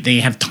 Like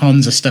they have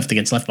tons of stuff that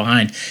gets left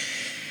behind.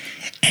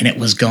 And it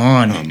was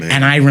gone. Oh, man.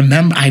 And I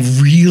remember, I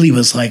really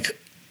was like,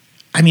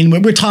 I mean,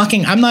 we're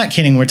talking, I'm not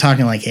kidding, we're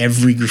talking like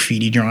every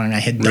graffiti drawing I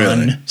had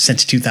done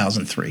since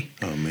 2003.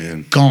 Oh,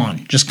 man.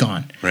 Gone. Just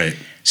gone. Right.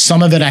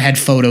 Some of it I had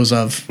photos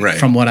of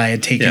from what I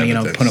had taken, you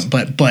know,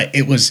 but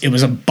it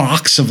was a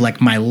box of like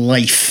my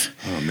life.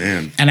 Oh,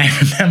 man. And I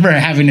remember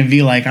having to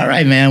be like, all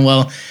right, man,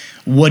 well,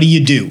 what do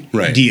you do?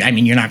 Right. I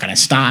mean, you're not going to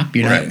stop.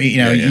 You're not, you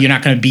know, you're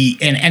not going to be.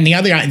 And the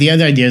other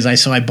idea is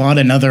I bought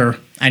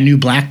a new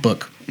black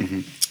book,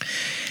 and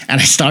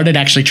I started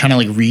actually trying to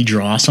like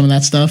redraw some of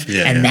that stuff,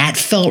 and that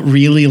felt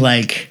really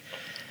like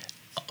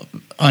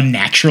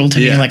unnatural to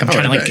me. Like I'm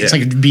trying to like it's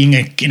like being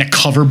in a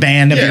cover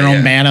band of your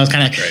own band. I was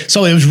kind of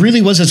so it was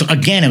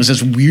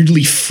this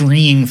weirdly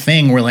freeing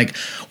thing where like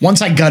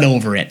once I got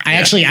over it, I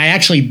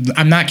actually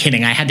I'm not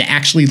kidding. I had to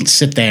actually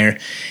sit there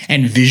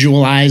and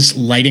visualize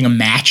lighting a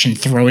match and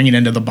throwing it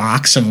into the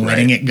box and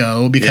letting it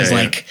go because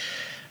like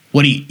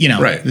what do you know?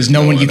 There's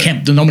no one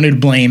there's nobody to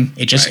blame.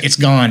 It just it's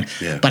gone.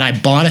 Yeah. But I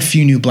bought a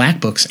few new black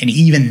books, and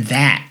even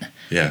that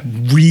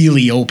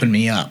really opened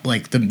me up.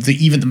 Like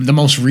the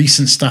most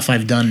recent stuff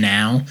I've done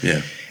now.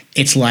 Yeah.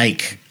 It's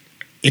like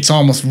it's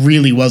almost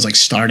really was like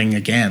starting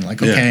again.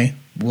 Like, okay,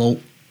 well,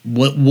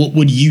 what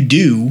would you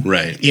do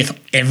if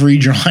every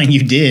drawing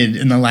you did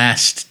in the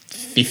last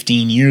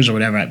 15 years or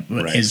whatever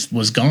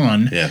was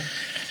gone? Yeah.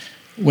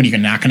 What are you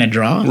not going to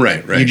draw?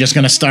 Right. You're just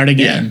going to start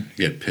again.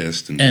 Yeah. Get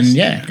pissed and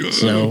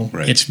so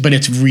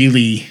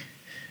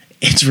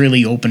it's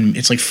really open.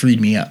 It's like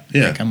freed me up.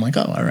 Yeah. Like I'm like,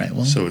 oh, all right.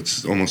 Well, so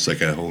it's almost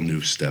like a whole new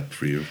step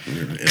for you.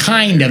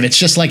 Kind of. It's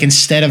just like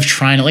instead of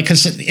trying to like,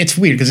 because it's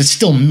weird because it's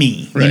still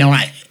me. Right. You know,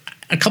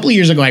 a couple of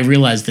years ago I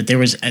realized that there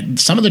was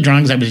some of the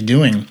drawings I was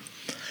doing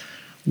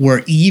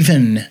were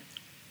even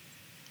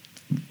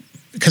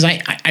because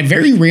I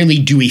very rarely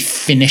do a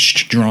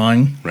finished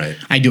drawing. Right.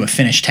 I do a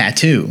finished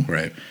tattoo.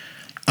 Right.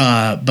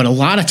 But a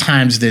lot of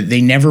times they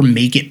never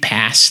make it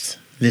past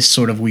this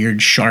sort of weird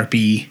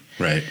Sharpie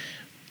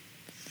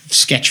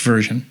sketch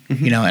version,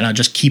 you know, and I'll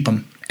just keep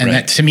them. And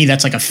that to me,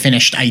 that's like a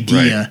finished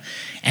idea. Right.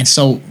 And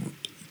so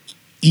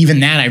even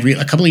that,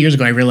 a couple of years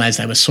ago, I realized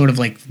I was sort of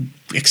like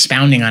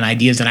expounding on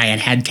ideas that I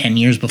had 10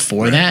 years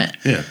before that.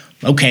 Yeah.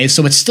 Okay,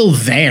 so it's still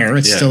there.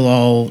 It's still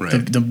all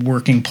the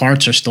working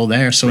parts are still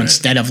there. So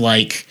instead of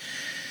like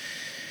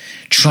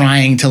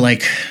trying to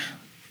like,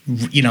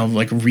 you know,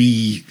 like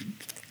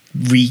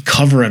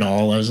recover it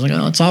all. I was like,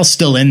 oh, it's all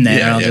still in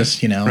there. I'll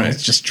just, I'll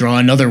just draw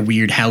another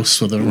weird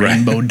house with a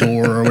rainbow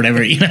door or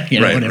whatever,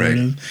 whatever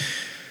it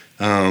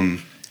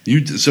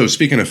is. So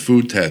speaking of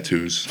food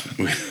tattoos,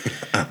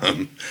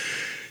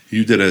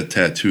 you did a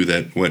tattoo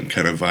that went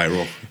kind of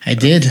viral. I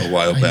did. A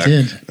while back. I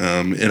did.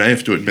 And I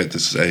have to admit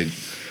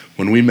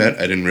when we met,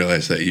 I didn't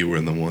realize that you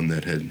were the one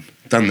that had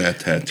done that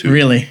tattoo.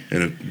 Really?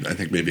 And I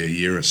think maybe a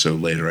year or so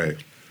later, I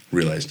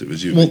realized it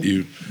was you. Well,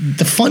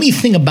 the funny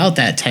thing about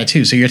that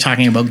tattoo, so you're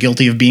talking about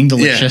Guilty of Being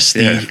Delicious,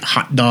 the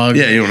hot dog.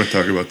 Yeah, you want to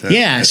talk about that?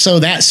 Yeah, so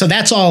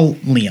that's all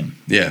Liam.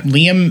 Yeah.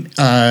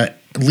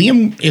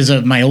 Liam is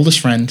my oldest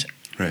friend.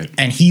 Right.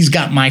 And he's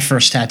got my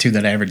first tattoo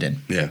that I ever did.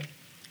 Yeah.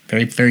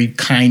 Very, very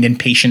kind and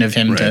patient of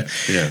him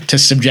to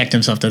subject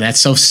himself to that.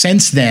 So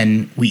since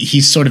then,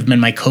 he's sort of been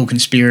my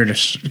conspirator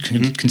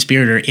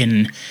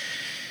in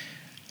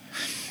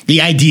the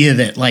idea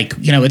that, like,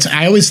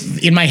 I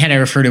always, in my head, I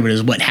refer to it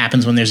as what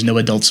happens when there's no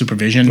adult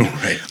supervision.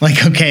 Right.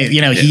 Like, okay,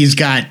 he's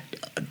got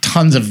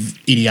tons of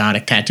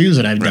idiotic tattoos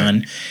that I've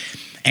done.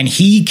 And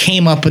he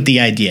came up with the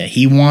idea.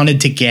 He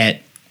wanted to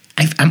get,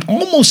 I'm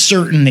almost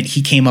certain that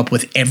he came up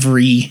with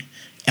every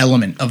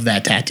element of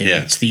that tattoo.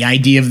 Yeah. It's the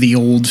idea of the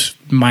old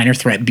Minor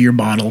Threat beer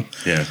bottle.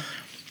 Yeah.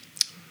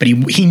 But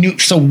he knew,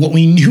 so what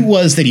we knew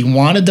was that he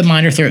wanted the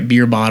Minor Threat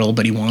beer bottle,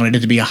 but he wanted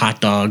it to be a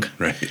hot dog.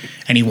 Right.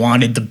 And he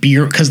wanted the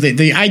beer, because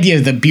the idea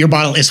of the beer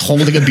bottle is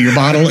holding a beer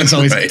bottle has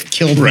always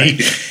killed me.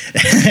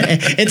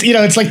 It's,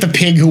 it's like the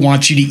pig who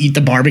wants you to eat the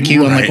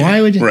barbecue. I'm like,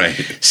 why would you? Right.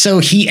 So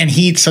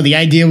so the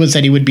idea was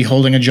that he would be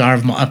holding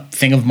a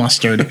thing of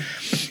mustard.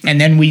 And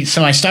then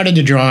so I started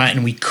to draw it,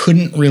 and we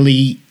couldn't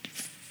really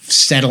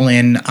settle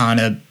in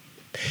on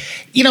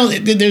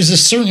there's a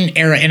certain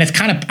era, and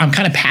I'm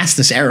kind of past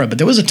this era, but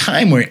there was a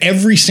time where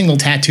every single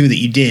tattoo that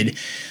you did,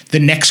 the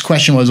next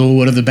question was, well,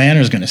 what are the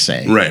banners going to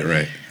say?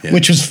 Right. Yeah.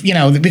 Which was,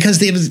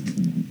 because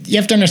you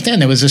have to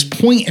understand, there was this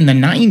point in the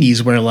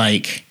 90s where,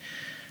 like,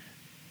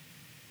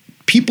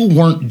 people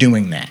weren't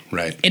doing that.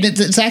 Right. And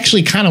it's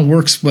actually kind of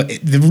works, but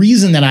the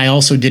reason that I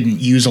also didn't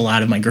use a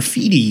lot of my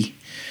graffiti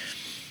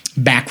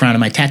background in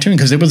my tattooing,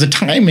 because there was a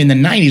time in the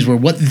 90s where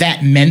what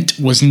that meant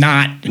was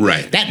not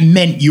that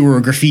meant you were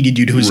a graffiti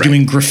dude who was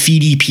doing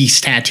graffiti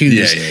piece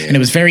tattoos. And it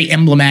was very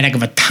emblematic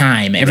of a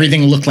time.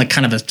 Everything looked like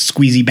kind of a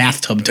squeezy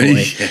bathtub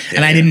toy.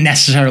 And I didn't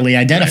necessarily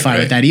identify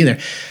with that either.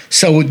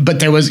 So, but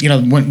there was,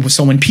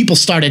 when people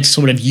started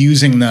sort of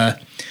using the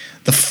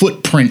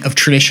footprint of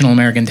traditional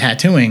American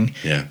tattooing,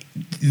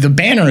 the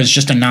banner is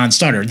just a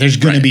non-starter. There's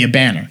going to be a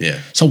banner.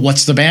 So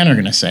what's the banner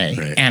going to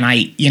say? And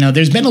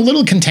there's been a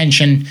little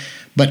contention,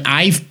 but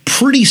I'm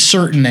pretty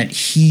certain that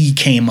he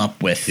came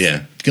up with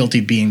Guilty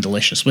of Being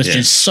Delicious, which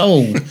is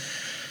so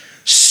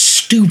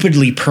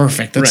stupidly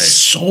perfect. That's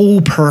so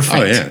perfect.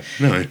 Oh, yeah.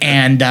 No,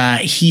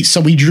 and so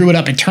we drew it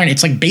up and turned.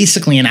 It's like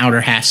basically an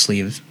outer half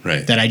sleeve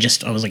that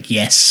I was like,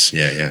 yes,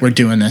 we're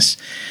doing this.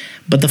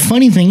 But the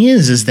funny thing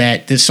is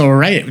that this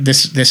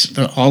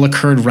all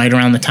occurred right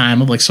around the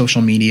time of, like,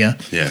 social media.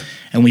 Yeah.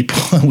 And we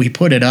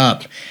put it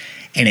up,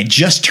 and it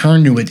just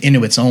turned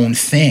into its own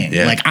thing.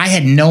 Yeah. Like, I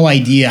had no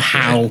idea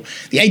how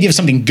the idea of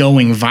something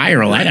going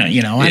viral. I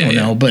don't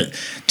know. But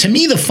to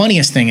me, the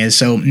funniest thing is,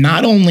 so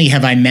not only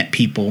have I met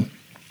people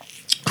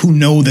who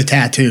know the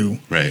tattoo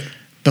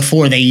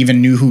before they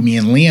even knew who me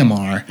and Liam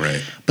are,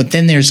 but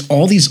then there's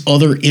all these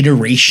other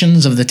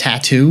iterations of the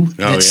tattoo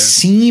that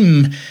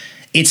seem.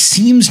 It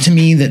seems to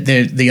me that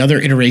the other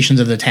iterations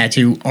of the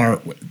tattoo are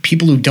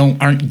people who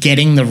aren't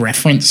getting the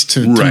reference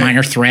to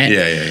Minor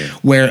Threat.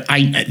 Where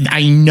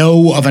I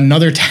know of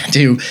another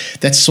tattoo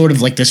that's sort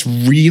of like this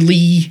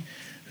really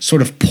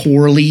sort of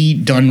poorly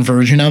done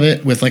version of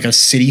it with, like, a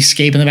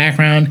cityscape in the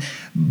background,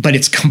 but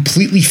it's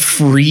completely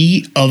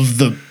free of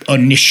the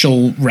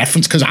initial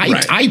reference, because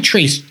I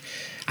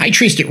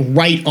traced it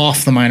right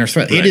off the Minor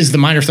Threat. It is the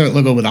Minor Threat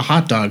logo with a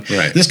hot dog.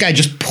 This guy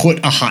just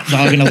put a hot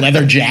dog in a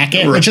leather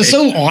jacket, which is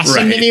so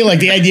awesome to me. Like,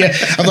 the idea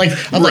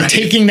of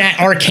taking that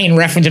arcane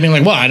reference and being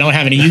like, well, I don't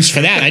have any use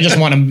for that. I just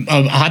want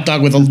a hot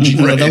dog with a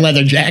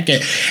leather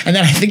jacket. And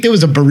then I think there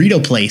was a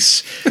burrito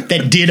place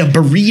that did a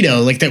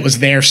burrito, like, that was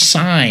their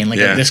sign, like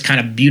this kind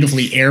of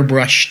beautifully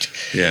airbrushed,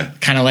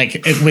 kind of like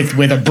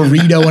with a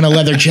burrito and a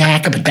leather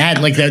jacket. But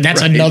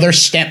that's another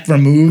step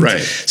removed.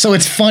 So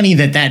it's funny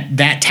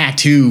that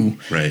tattoo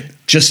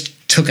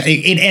just took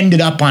it ended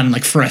up on,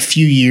 like, for a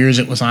few years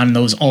it was on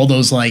all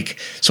those like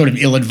sort of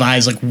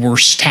ill-advised, like,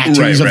 worst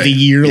tattoos of the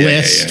year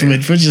list,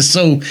 which was just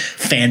so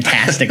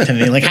fantastic to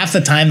me. Like, half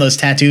the time those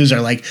tattoos are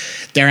like,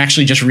 they're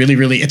actually just really,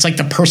 really, it's like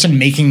the person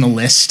making the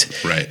list.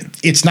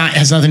 It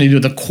has nothing to do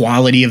with the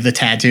quality of the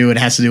tattoo. It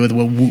has to do with,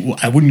 well,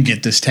 I wouldn't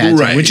get this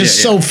tattoo, which is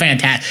so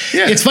fantastic.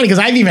 It's funny because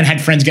I've even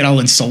had friends get all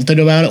insulted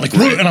about it, like,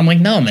 and I'm like,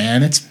 no,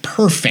 man, it's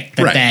perfect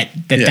that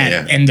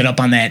ended up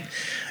on that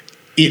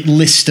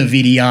list of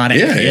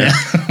idiotic.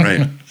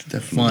 Right.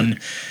 Definitely.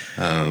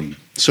 Fun.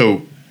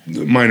 So,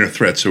 Minor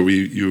Threat. So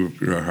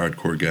you're a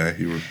hardcore guy.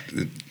 You were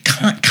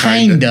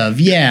kind of.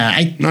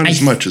 Not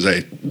as much as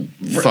I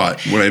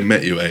thought when I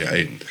met you.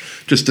 I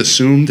just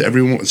assumed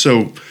everyone.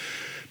 So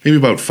maybe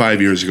about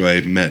 5 years ago, I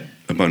met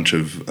a bunch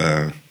of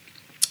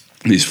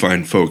these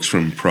fine folks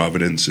from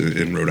Providence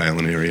in Rhode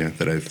Island area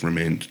that I've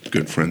remained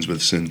good friends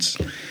with since.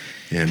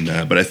 And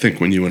but I think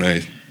when you and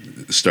I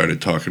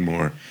started talking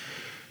more,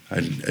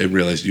 I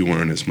realized you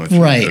weren't as much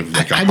right. of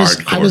like I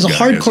was a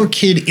hardcore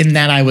kid in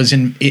that I was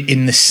in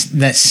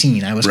that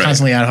scene. I was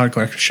constantly at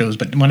hardcore shows.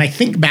 But when I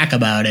think back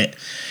about it,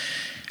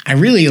 I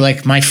really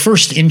like my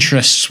first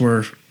interests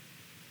were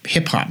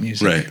hip hop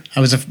music. Right.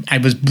 I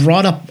was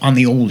brought up on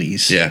the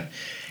oldies. Yeah.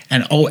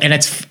 And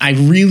I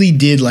really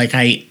did like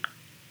I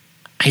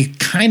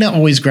kind of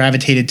always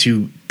gravitated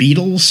to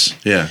Beatles.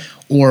 Yeah.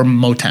 Or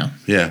Motown.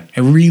 Yeah.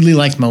 I really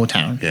liked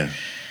Motown. Yeah.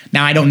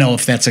 Now I don't know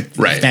if that's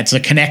a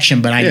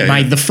connection, but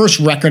the first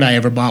record I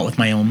ever bought with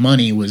my own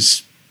money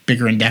was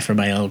Bigger and Deffer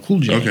by LL Cool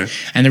J. Okay.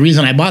 And the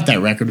reason I bought that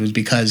record was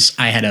because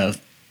I had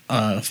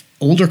a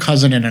older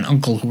cousin and an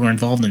uncle who were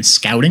involved in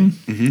scouting,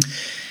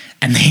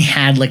 and they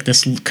had like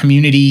this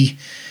community.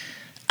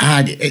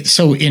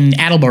 So in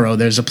Attleboro,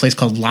 there's a place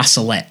called La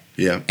Salette.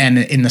 Yeah. And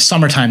in the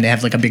summertime, they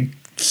have like a big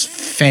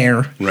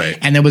fair. Right.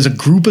 And there was a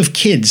group of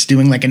kids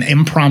doing like an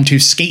impromptu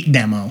skate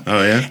demo.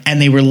 Oh, yeah?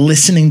 And they were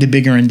listening to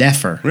Bigger and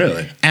Deffer.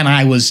 Really? And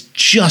I was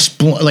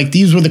just like,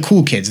 these were the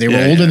cool kids. They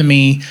were older than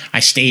me. I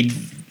stayed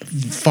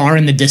far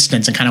in the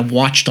distance and kind of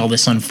watched all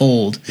this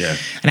unfold. Yeah.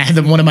 And I had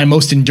one of my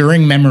most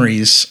enduring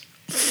memories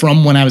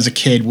from when I was a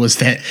kid was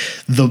that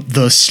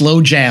the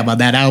slow jam on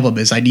that album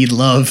is I Need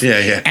Love. Yeah,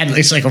 yeah. And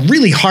it's like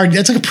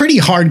it's like a pretty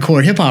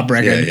hardcore hip hop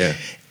record. Yeah, yeah.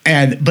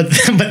 And but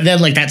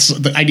then like that's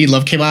the I Need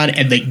Love came on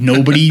and like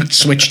nobody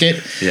switched it.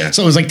 Yeah.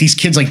 So it was like these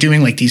kids like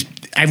doing like these.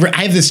 I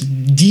have this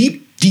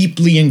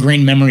deeply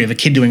ingrained memory of a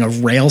kid doing a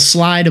rail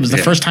slide. It was the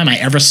first time I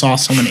ever saw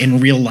someone in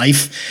real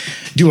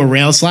life do a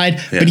rail slide.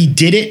 Yeah. But he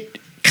did it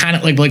kind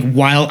of like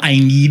while I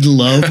Need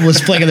Love was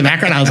playing in the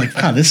background. I was like,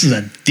 wow, this is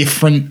a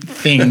different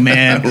thing,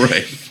 man.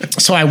 Right.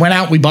 So I went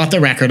out, we bought the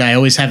record. I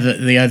always have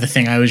the other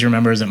thing I always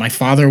remember is that my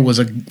father was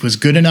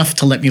good enough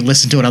to let me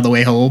listen to it on the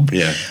way home.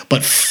 Yeah.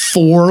 But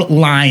 4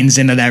 lines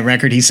into that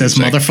record, he says,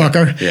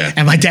 "Motherfucker." Yeah.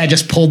 And my dad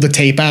just pulled the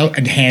tape out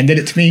and handed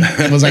it to me.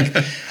 And was like,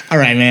 all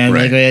right, man.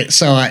 Right. Like,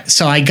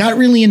 so I got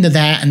really into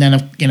that. And then,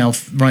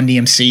 Run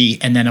DMC.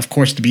 And then, of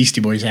course, the Beastie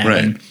Boys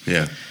happened. Right.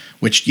 Yeah.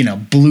 Which,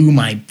 blew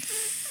my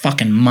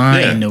fucking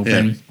mind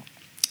open.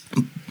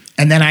 Yeah.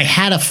 And then I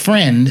had a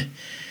friend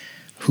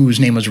whose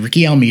name was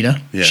Ricky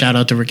Almeida. Yeah. Shout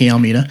out to Ricky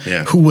Almeida.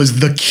 Yeah. Who was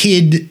the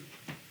kid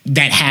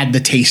that had the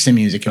taste in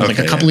music. He was like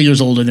a couple of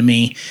years older than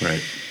me.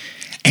 Right.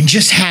 And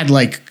just had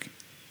like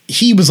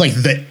he was like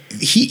the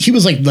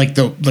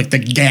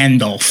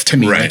Gandalf to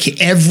me. Right. Like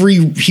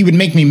he would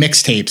make me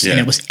mixtapes, and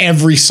it was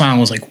every song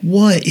was like,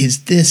 what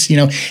is this?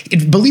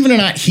 Believe it or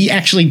not, he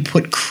actually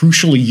put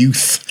Crucial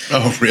Youth.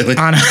 Oh, really?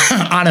 On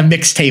a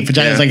mixtape, which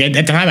I was like, at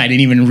the time I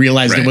didn't even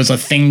realize there was a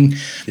thing.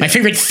 My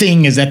favorite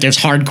thing is that there's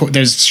hardcore,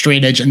 there's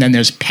straight edge, and then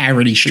there's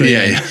parody straight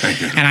edge.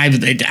 And I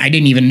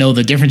didn't even know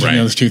the difference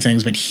between those two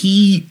things. But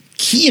he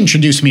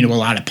introduced me to a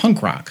lot of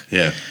punk rock.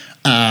 Yeah.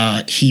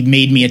 He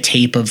made me a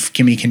tape of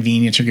 "Gimme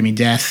Convenience" or "Gimme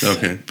Death"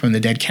 from the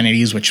Dead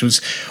Kennedys, which was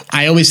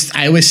I always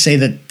say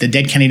that the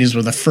Dead Kennedys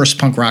were the first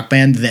punk rock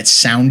band that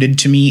sounded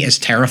to me as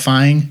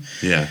terrifying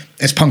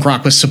as punk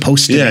rock was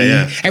supposed to be.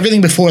 Yeah.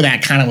 Everything before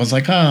that kind of was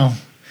like, oh,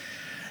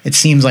 it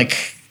seems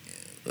like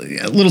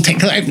a little.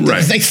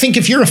 I think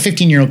if you're a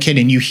 15-year-old kid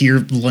and you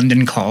hear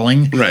 "London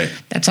Calling,"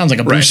 that sounds like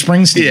a Bruce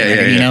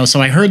Springsteen record,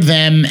 So I heard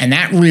them, and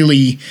that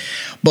really,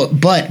 but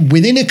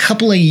within a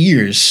couple of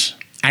years.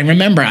 I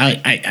remember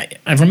I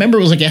remember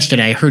it was like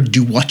yesterday. I heard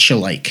 "Do What You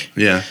Like"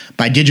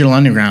 by Digital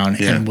Underground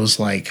and was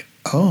like,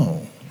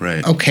 oh,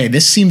 okay,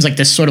 this seems like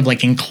this sort of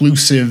like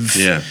inclusive.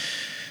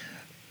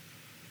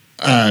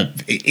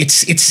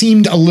 It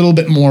seemed a little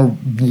bit more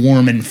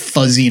warm and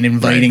fuzzy and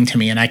inviting to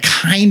me, and I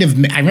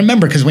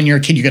remember because when you're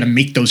a kid, you got to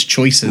make those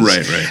choices.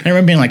 Right. And I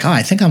remember being like, oh,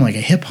 I think I'm like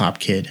a hip hop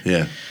kid.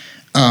 Yeah.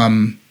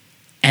 And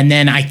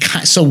then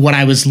so what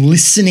I was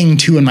listening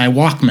to in my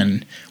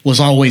Walkman was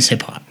always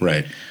hip hop.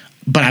 Right.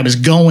 But I was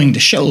going to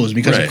shows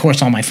because, of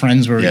course, all my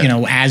friends were,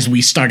 as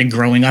we started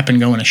growing up and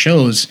going to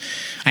shows,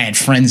 I had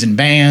friends in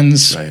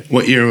bands. Right.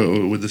 What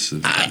year would this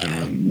have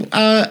been?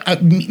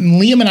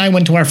 Liam and I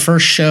went to our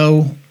first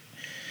show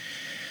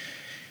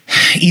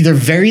either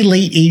very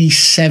late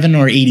 87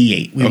 or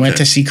 88. We went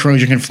to see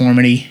Corrosion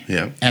Conformity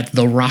at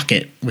the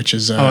Rocket, which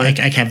is, I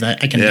have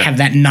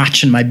that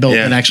notch in my belt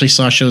that actually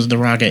saw shows at the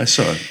Rocket. I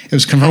saw it. It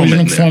was Corrosion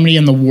Conformity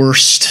and The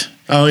Worst.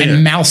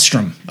 And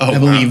Maelstrom, I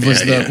believe,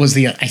 was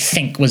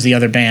the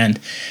other band.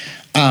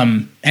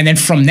 And then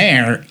from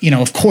there,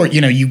 of course,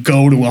 you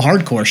go to a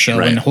hardcore show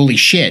and holy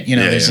shit,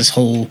 there's this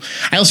whole.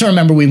 I also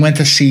remember we went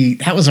to see.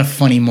 That was a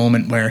funny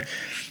moment where,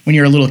 when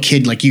you're a little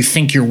kid, like you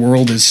think your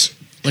world is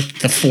like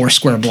the 4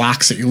 square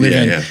blocks that you live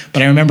in. Yeah.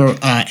 But I remember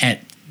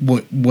at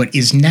what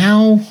is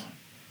now.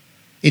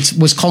 It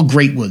was called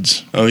Great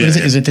Woods. Oh yeah.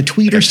 Is it the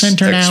Tweeter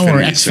Center now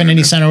or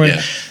Xfinity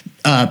Center?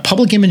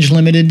 Public Image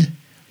Limited.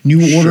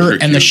 New Order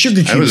and the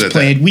Sugar Cubes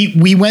played.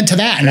 We went to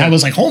that and I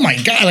was like, oh my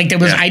God, like there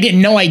was I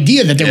didn't know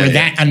idea that there were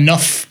that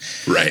enough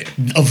right.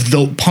 of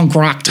the punk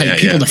rock type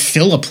people to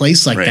fill a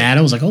place like that.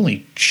 I was like,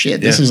 holy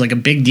shit, this is like a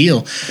big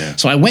deal. Yeah.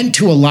 So I went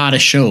to a lot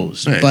of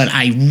shows, but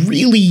I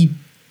really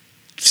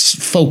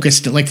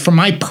focused, like for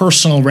my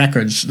personal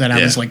records that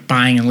I was like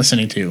buying and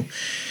listening to,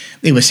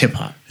 it was hip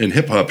hop. And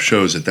hip hop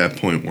shows at that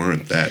point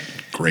weren't that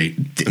great.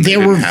 There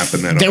were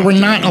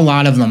not a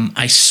lot of them.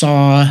 I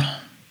saw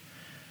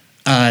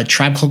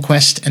Tribe Called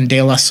Quest and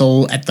De La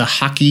Soul at the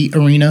hockey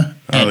arena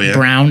at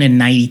Brown in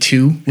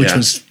 '92, which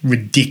was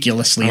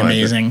ridiculously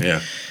amazing.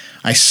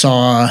 I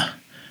saw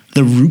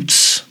the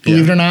Roots,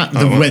 believe it or not.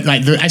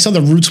 I saw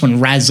the Roots when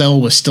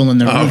Razzel was still in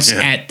the Roots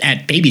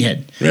at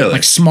Babyhead. Really?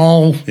 Like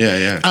small.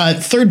 Yeah.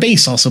 Third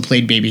Base also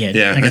played Babyhead.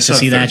 Yeah, I got to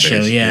see that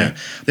show. Yeah.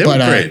 They were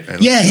great.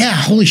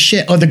 Holy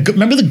shit. Oh,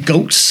 remember the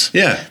Goats?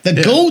 Yeah.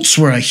 The Goats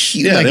were a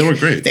huge. Yeah, they were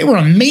great. They were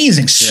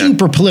amazing.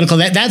 Super political.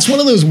 That's one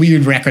of those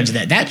weird records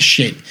that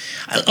shit.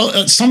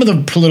 Some of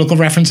the political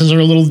references are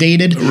a little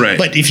dated. Right.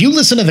 But if you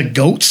listen to the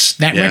Goats,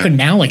 that record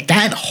now, like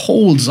that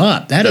holds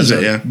up. That is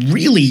a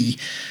really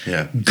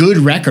good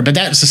record. But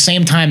that was the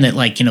same time that,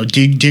 like, you know,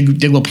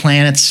 Digable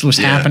Planets was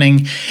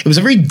happening. It was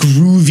a very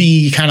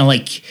groovy, kind of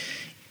like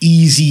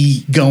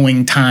easy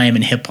going time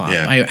in hip hop.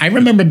 I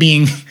remember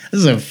being, this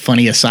is a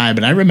funny aside,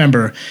 but I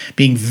remember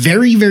being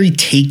very, very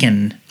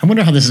taken. I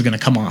wonder how this is going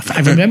to come off. I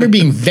remember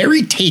being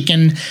very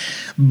taken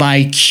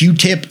by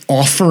Q-Tip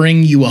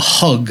offering you a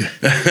hug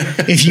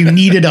if you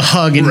needed a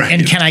hug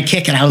and can I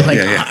kick it? I was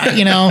like,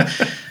 you know,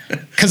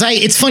 because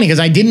it's funny because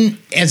I didn't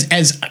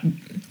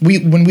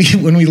when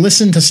we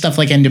listen to stuff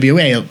like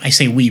NWA, I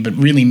say we, but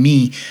really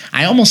me,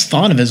 I almost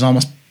thought of it as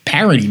almost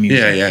parody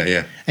music.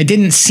 Yeah. It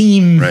didn't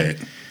seem right.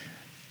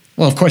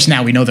 Well, of course,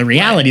 now we know the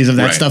realities of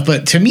that stuff,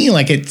 but to me,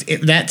 like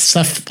that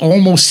stuff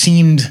almost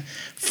seemed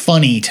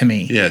funny to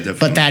me. Yeah, definitely.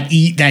 But that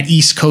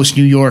East Coast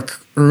New York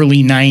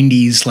early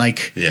 '90s,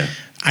 like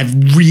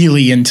I'm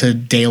really into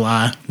De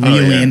La,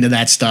 really into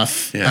that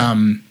stuff. That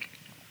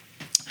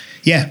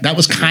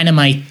was kind of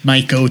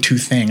my go-to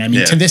thing. I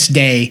mean, to this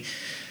day,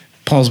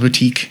 Paul's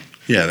Boutique,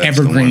 that's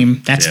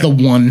Evergreen, that's the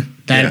one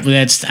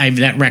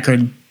that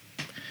record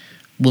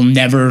will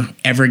never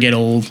ever get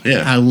old.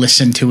 I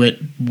listen to it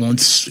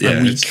once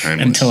a week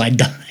until I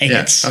die.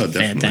 It's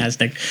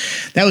fantastic.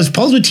 That was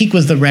Paul's Boutique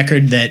was the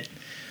record that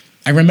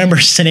I remember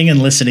sitting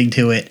and listening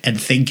to it and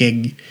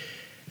thinking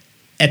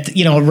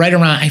right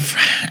around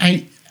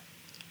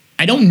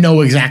I don't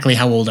know exactly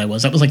how old I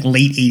was. That was like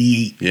late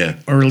 88,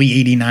 early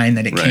 89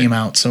 that it came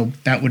out. So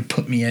that would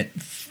put me at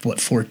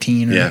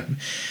 14 or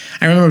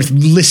I remember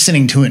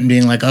listening to it and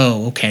being like,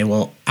 oh, okay,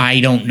 well,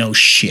 I don't know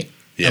shit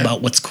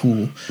about what's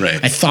cool. Right.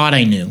 I thought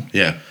I knew.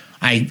 Yeah.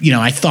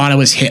 I thought I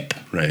was hip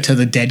to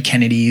the Dead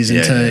Kennedys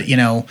and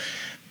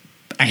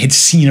I had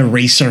seen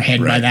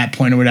Eraserhead by that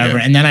point or whatever.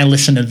 And then I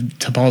listened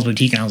to Paul's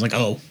Boutique and I was like,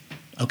 oh,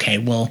 okay,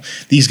 well,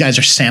 these guys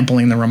are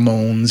sampling the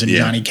Ramones and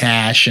Johnny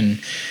Cash and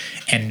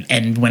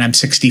when I'm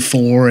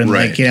 64 and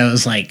it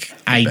was like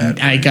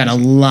I got a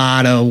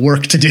lot of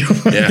work to do.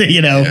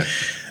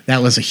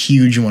 That was a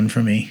huge one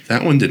for me.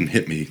 That one didn't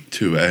hit me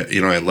too.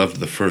 I loved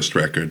the first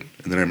record,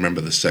 and then I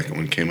remember the second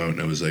one came out, and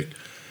it was like,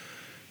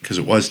 because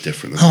it was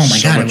different. Oh my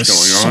god, it was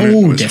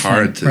so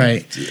different.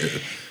 Hard to,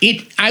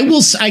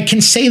 I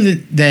can say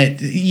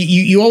that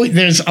you always,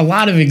 there's a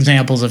lot of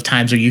examples of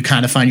times where you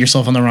kind of find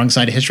yourself on the wrong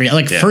side of history.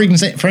 Like for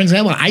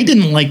example, I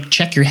didn't like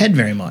Check Your Head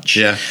very much.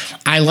 Yeah,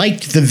 I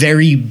liked the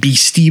very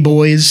Beastie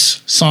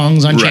Boys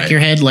songs on Check Your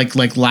Head, like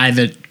live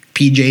at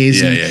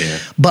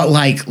PJs. But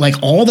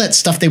like all that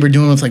stuff they were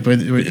doing with like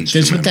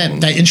there's with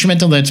that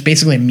instrumental that's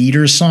basically a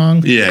Meters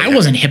song. I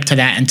wasn't hip to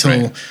that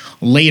until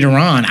later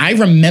on. I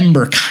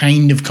remember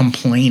kind of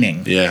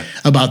complaining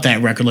about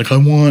that record. Like I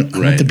want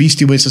the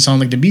Beastie Boys to sound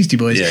like the Beastie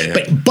Boys.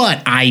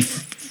 But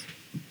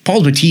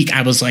Paul's Boutique,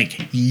 I was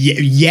like,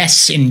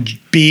 yes, in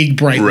big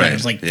bright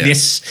letters. Like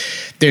this,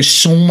 there's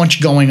so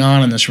much going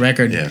on in this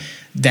record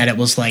that it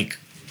was like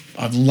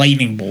a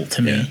lightning bolt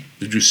to me.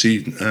 Did you see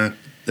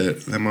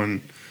them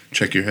on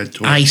Check Your Head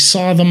tour? I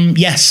saw them.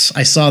 Yes,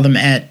 I saw them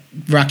at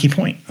Rocky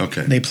Point.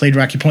 Okay, they played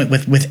Rocky Point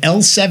with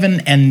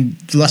L7 and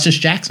Luscious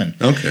Jackson.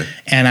 Okay,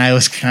 and I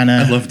was kind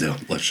of. I loved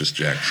Luscious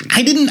Jackson.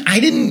 I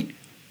didn't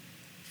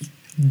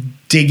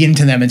dig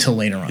into them until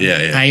later on.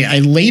 Yeah. I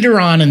later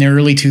on in the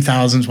early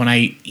 2000s when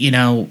I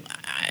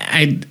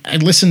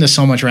listened to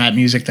so much rap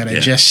music that I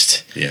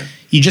just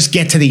you just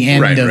get to the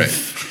end of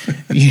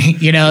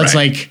it's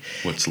like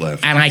what's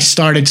left, and I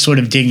started sort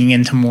of digging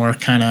into more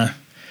kind of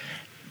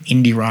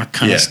indie rock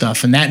kind of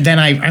stuff, and then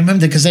I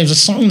remember because there's a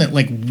song that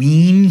like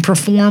Ween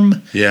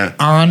perform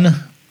on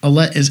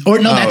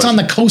that's on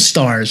the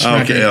Co-Stars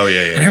record.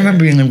 Okay, I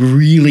remember being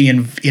really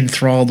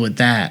enthralled with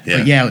that.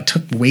 But it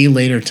took way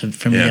later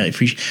for me to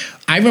appreciate.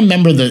 I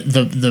remember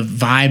the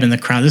vibe in the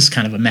crowd. This is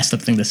kind of a messed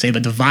up thing to say,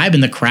 but the vibe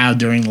in the crowd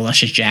during the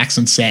Luscious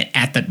Jackson set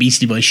at the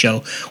Beastie Boys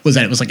show was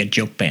that it was like a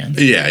joke band.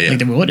 Like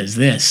they were, what is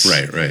this?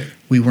 Right.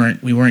 We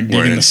weren't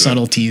digging the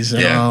subtleties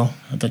at all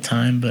at the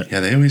time, but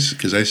they always,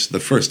 because the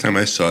first time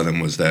I saw them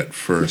was that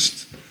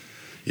first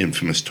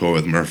infamous tour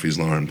with Murphy's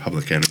Law and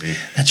Public Enemy.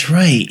 That's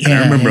right. And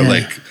I remember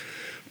like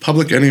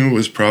Public Enemy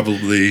was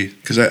probably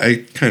because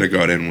I kind of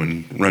got in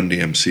when Run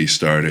DMC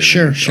started.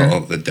 Sure.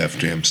 All the Def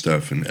Jam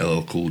stuff and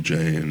LL Cool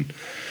J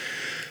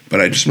but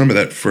I just remember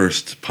that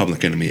first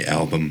Public Enemy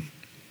album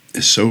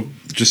is so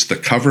just the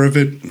cover of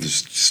it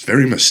is just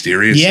very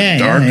mysterious and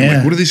dark. I'm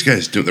like, what do these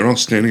guys do? They're all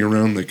standing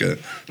around like a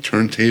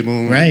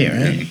turntable,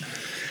 right.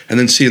 And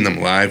then seeing them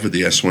live with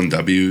the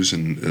S1Ws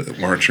and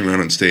marching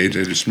around on stage.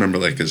 I just remember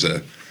like as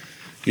a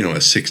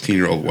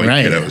 16-year-old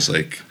white kid, I was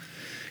like,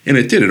 and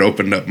it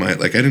opened up my,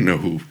 like, I didn't know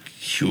who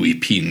Huey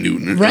P.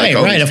 Newton and like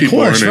all these people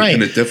were in it,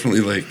 and it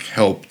definitely like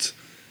helped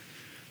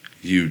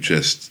you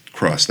just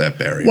cross that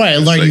barrier. Right,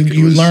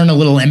 you learn a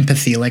little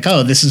empathy, like,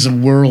 oh, this is a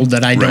world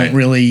that I don't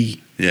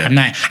really.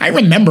 Yeah. I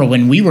remember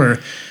when we were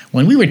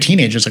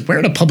teenagers, like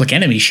wearing a Public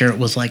Enemy shirt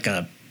was like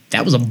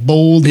that was a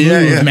bold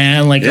move,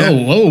 man. Like,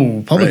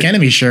 Public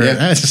Enemy shirt. Yeah.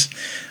 That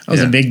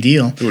was a big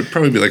deal. It would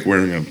probably be like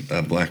wearing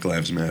a Black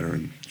Lives Matter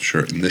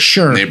shirt in this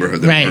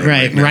neighborhood.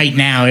 Right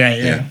now.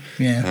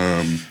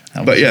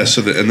 But yeah,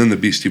 and then the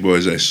Beastie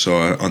Boys I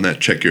saw on that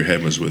Check Your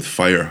Head was with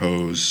Fire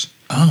Hose.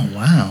 Oh,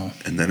 wow.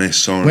 And then I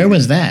saw Where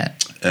was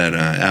that? At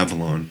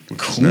Avalon,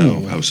 which is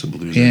now House of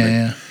Blues.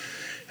 Yeah.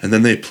 And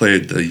then they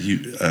played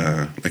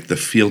the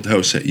Field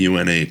House at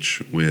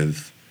UNH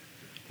with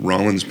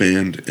Rollins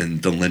Band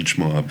and the Lynch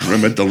Mob.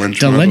 Remember the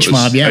Lynch Mob? The Lynch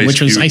Mob,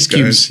 which was Ice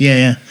Cube's.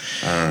 Yeah.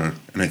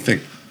 And I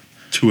think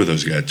two or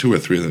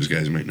three of those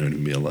guys might not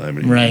even be alive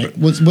anymore. Right.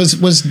 Was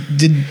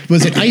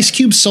it Ice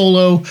Cube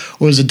solo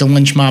or was it the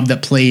Lynch Mob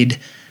that played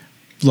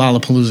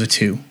Lollapalooza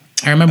 2?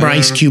 I remember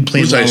Ice Cube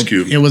played. It was Ice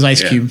Cube. It was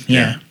Ice Cube.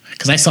 Yeah.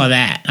 Because I saw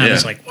that. I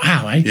was like,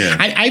 wow.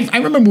 I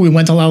remember we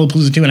went to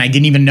Lollapalooza 2 and I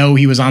didn't even know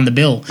he was on the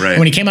bill. Right. And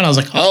when he came out, I was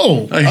like,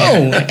 oh,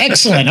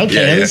 excellent.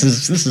 Okay, this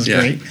is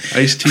great.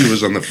 Ice-T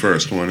was on the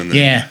first one. And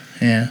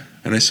then,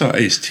 And I saw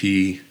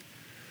Ice-T.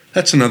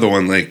 That's another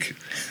one, like,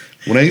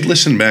 when I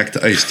listen back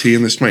to Ice-T,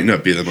 and this might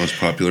not be the most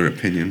popular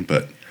opinion,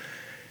 but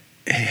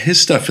his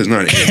stuff has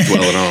not aged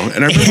well at all.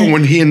 And I remember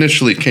when he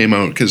initially came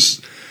out,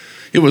 because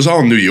it was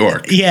all New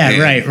York. Yeah,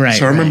 right.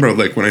 So I remember,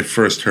 like, when I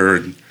first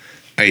heard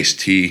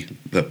Ice-T,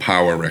 the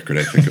Power record,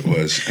 I think it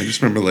was. I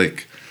just remember,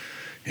 like,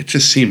 it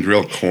just seemed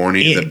real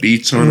corny. The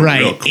beats on it were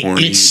real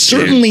corny. It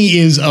certainly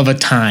is of a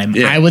time.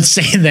 Yeah. I would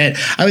say that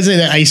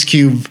Ice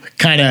Cube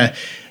kind of.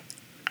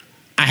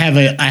 I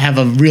have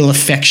a real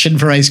affection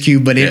for Ice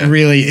Cube, but it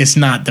really is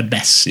not the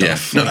best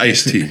stuff. Yeah. No,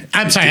 Ice-T.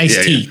 I'm sorry,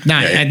 Ice-T.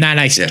 Not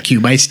Ice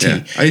Cube, Ice-T.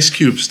 Yeah. Ice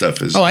Cube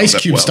stuff is. Oh, Ice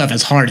Cube stuff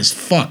is hard as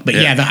fuck. But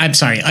I'm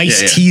sorry,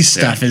 Ice-T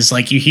stuff is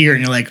like you hear it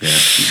and you're like,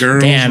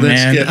 girls, damn,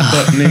 let's man. get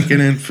butt naked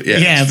and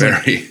it's very.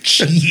 Like,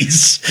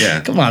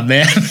 jeez. Come on,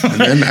 man.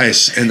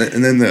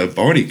 and then the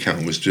body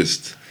count was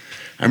just.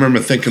 I remember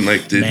thinking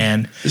like,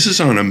 this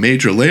is on a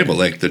major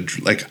label,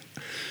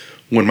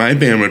 when my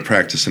band would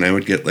practice and I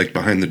would get like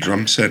behind the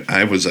drum set,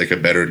 I was like a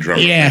better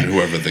drummer than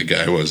whoever the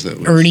guy was that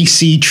was. Ernie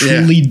C.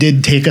 truly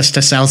did take us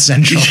to South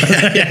Central.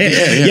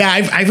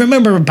 I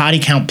remember Body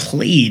Count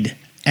played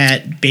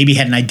at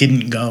Babyhead and I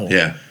didn't go.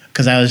 Yeah.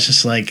 Because I was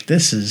just like,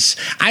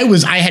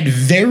 I had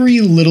very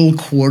little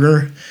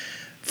quarter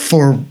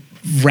for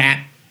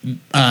rap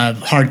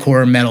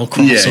hardcore metal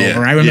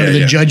crossover. I remember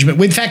the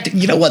Judgment. In fact,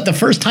 you know what? The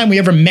first time we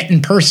ever met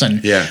in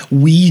person,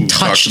 we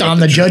touched on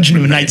the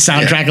Judgment Night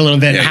soundtrack a little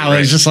bit. And how it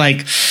was just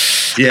like,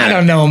 I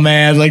don't know,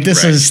 man. Like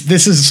this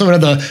is sort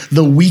of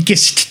the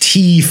weakest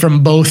tea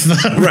from both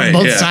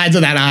sides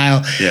of that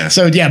aisle. Yeah.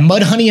 So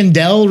Mudhoney and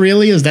Dell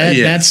really is that.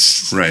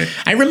 That's right.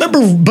 I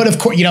remember, but of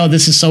course,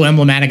 this is so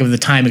emblematic of the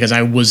time because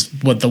I was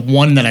the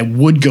one that I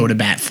would go to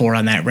bat for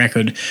on that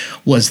record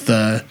was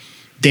the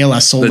De La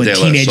Soul, the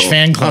Teenage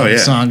Fan Club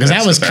song, because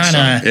that was kind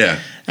of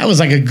that was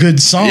like a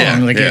good song.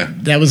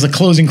 That was the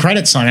closing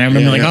credit song. And I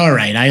remember all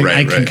right,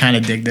 I can kind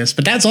of dig this.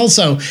 But that's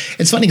also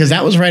it's funny because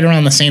that was right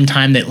around the same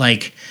time that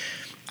like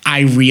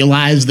I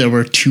realized there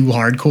were two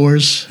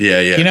hardcores.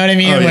 You know what I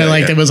mean?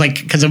 There was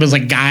because it was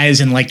like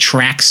guys in like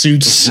track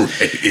suits,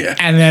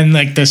 and then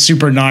like the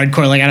super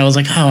nerdcore. Like I was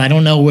like, I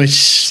don't know which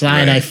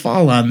side I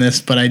fall on this,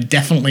 but I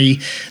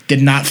definitely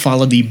did not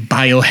follow the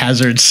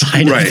Biohazard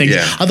side of things.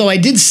 Although I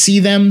did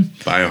see them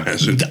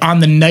Biohazard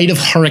on the night of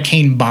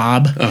Hurricane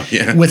Bob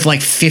with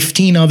like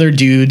 15 other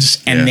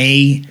dudes, and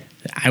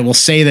I will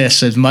say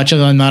this, as much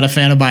as I'm not a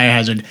fan of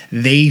Biohazard,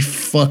 they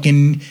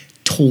fucking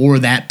tore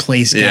that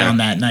place down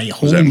that night.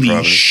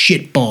 Holy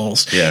shit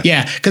balls.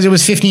 Because it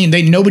was 15.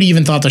 Nobody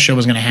even thought the show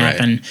was going to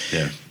happen.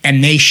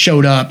 And they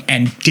showed up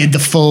and did the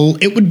full.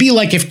 It would be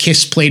like if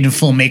Kiss played in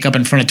full makeup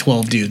in front of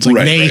 12 dudes.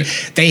 Like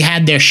they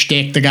had their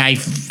shtick. The guy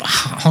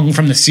hung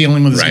from the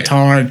ceiling with his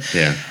guitar.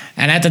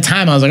 And at the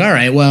time I was like, all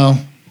right,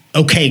 well,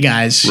 okay,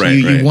 guys,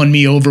 you won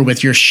me over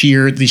with your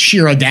sheer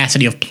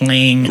audacity of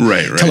playing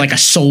to like a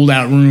sold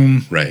out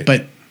room.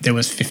 But there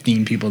was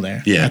 15 people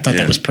there. I thought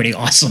that was pretty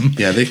awesome.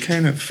 Yeah, they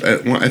kind of.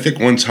 I think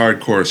once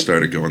hardcore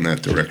started going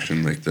that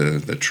direction, like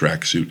the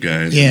tracksuit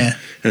guys. Yeah,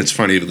 and it's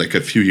funny. Like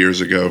a few years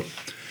ago,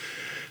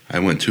 I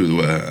went to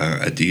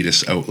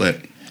Adidas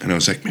outlet, and I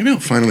was like, maybe I'll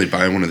finally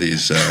buy one of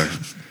these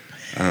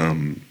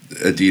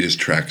Adidas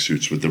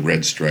tracksuits with the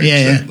red stripes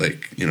that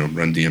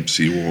Run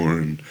DMC wore,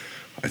 and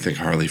I think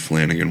Harley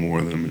Flanagan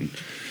wore them, and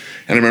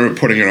I remember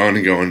putting it on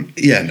and going,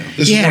 yeah, no,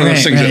 this is one of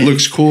those things that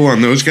looks cool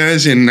on those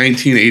guys in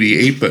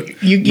 1988,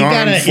 but you not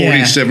gotta, on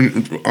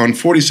 47. On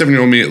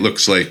 47-year-old me, it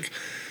looks like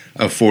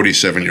a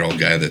 47-year-old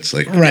guy that's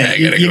like, right.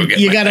 Yeah, I gotta go get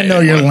you got to know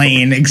your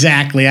lane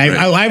exactly.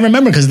 I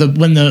remember because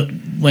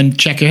when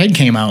Check Your Head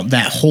came out,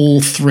 that whole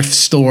thrift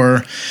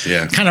store,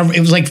 kind of, it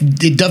was like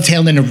it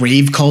dovetailed into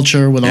rave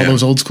culture with all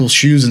those old school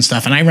shoes and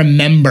stuff. And I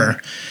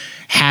remember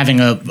having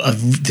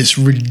this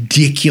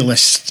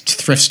ridiculous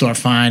thrift store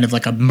find of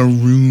like a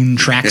maroon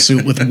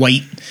tracksuit with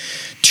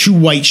two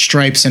white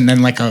stripes and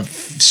then like a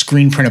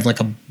screen print of like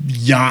a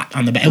yacht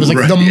on the back. It was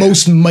like the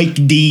most Mike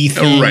D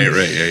thing. Oh, right,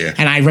 yeah.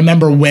 And I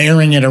remember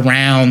wearing it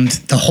around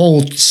the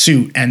whole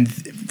suit and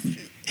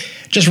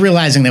just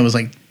realizing there was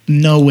like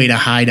no way to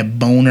hide a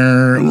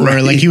boner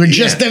or like you were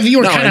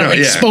kind of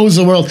exposed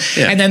to the world.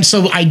 And then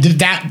so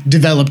that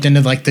developed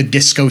into like the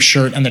disco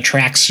shirt and the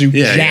tracksuit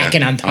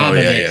jacket on top of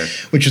it,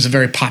 which was a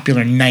very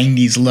popular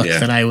 90s look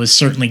that I was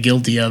certainly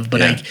guilty of.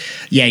 But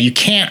you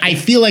can't, I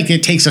feel like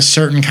it takes a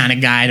certain kind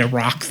of guy to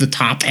rock the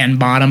top and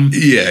bottom.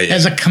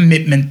 There's a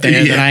commitment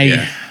there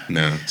that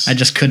I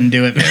just couldn't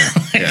do it.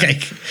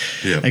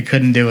 I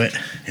couldn't do it.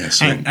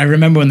 I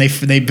remember when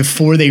they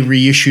before they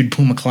reissued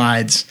Puma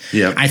Clydes,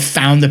 I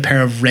found a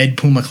pair of red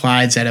Puma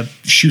Clydes at a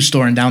shoe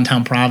store in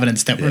downtown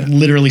Providence that were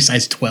literally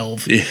size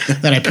 12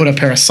 that I put a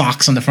pair of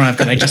socks on the front of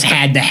because I just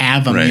had to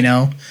have them, you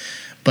know.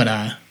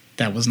 But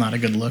that was not a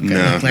good look.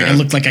 I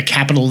looked like a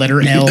capital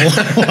letter L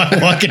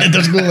walking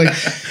into school. Like,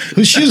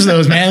 whose shoes are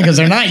those, man? Because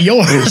they're not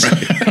yours.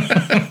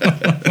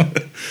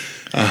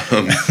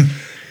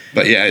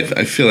 But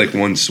I feel like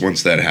once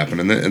that happened,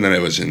 and then I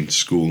was in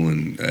school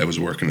and I was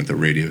working at the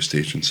radio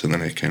station, so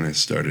then I kind of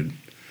started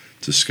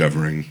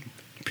discovering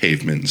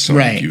Pavement and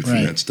Sonic Youth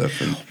and that stuff,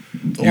 and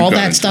all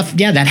that stuff.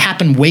 Yeah, that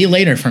happened way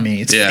later for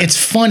me.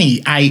 It's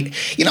funny.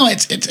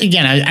 It's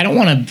again. I don't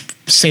want to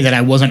say that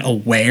I wasn't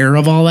aware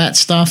of all that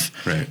stuff,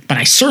 but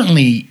I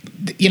certainly,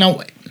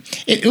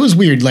 it was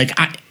weird. Like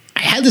I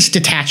had this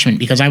detachment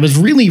because I was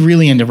really,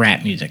 really into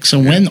rap music. So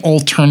when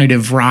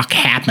alternative rock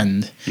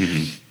happened.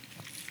 Mm-hmm.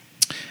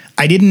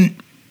 I didn't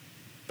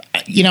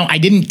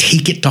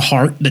take it to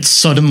heart that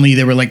suddenly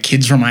there were like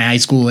kids from my high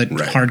school at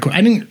hardcore.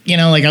 I didn't,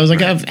 I was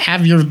like,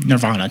 have your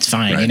Nirvana, it's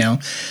fine,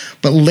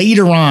 But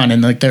later on,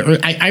 and like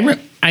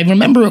I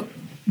remember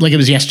like it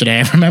was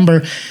yesterday. I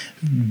remember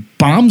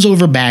 "Bombs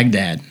Over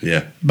Baghdad"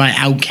 by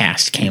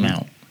Outkast came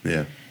out,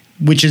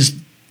 which is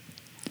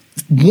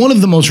one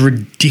of the most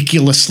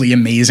ridiculously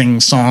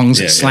amazing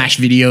songs /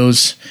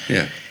 videos.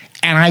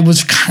 And I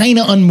was kind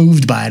of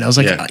unmoved by it. I was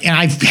like, and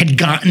I had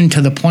gotten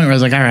to the point where I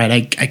was like, all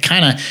right,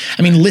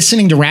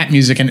 listening to rap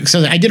music. And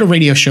so I did a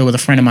radio show with a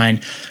friend of mine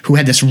who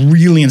had this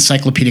really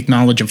encyclopedic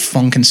knowledge of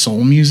funk and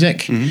soul music.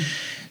 Mm-hmm.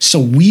 So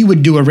we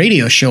would do a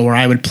radio show where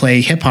I would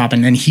play hip hop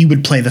and then he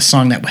would play the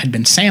song that had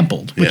been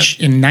sampled, which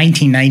in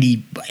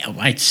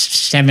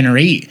 1997 or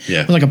 8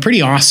 was like a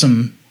pretty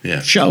awesome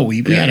show.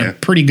 We had a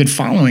pretty good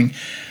following.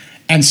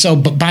 And so,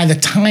 but by the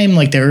time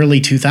like the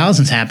early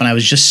 2000s happened, I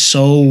was just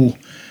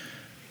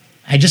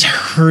I just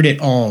heard it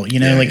all,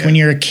 when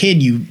you're a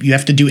kid, you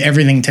have to do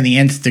everything to the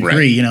nth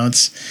degree, and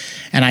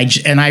I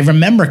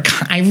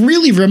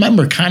really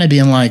remember kind of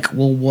being like,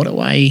 well, what do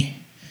I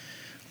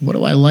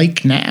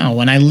like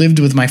now? And I lived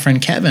with my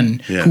friend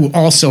Kevin, who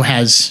also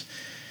has,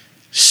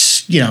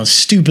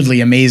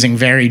 stupidly amazing,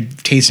 varied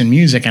taste in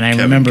music. And I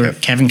remember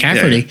Kevin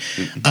Cafferty,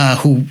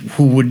 who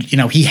would,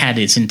 he had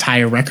his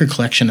entire record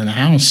collection in the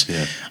house.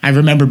 Yeah. I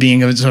remember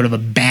being sort of a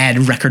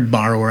bad record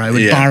borrower. I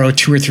would borrow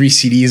 2 or 3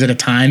 CDs at a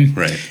time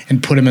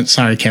and put them in,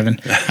 sorry, Kevin,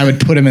 I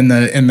would put them in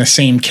the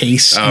same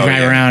case and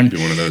drive around.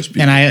 Be one of those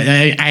people. And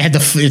I had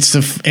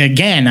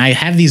I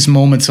have these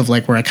moments of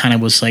like where I kind of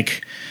was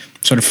like,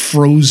 sort of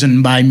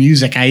frozen by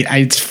music.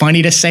 It's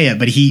funny to say it,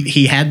 but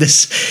he had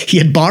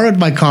borrowed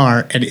my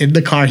car, and in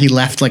the car he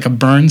left like a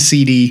burned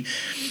CD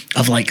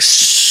of like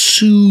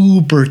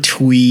super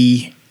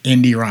twee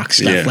indie rock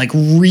stuff, like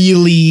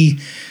really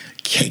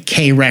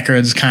K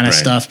Records kind of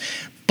stuff.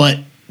 But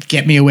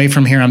Get Me Away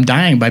From Here, I'm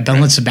Dying by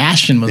Belle and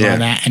Sebastian was on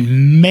that.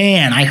 And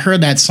man, I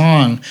heard that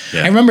song.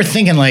 I remember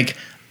thinking like,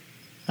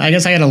 I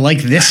guess I gotta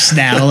like this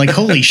now. Like,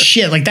 holy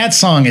shit, like that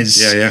song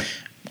is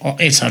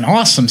it's an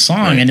awesome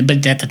song,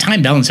 but at the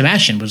time, Belle and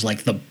Sebastian was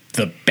like the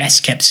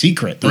best kept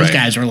secret. Those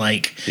guys were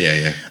like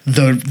the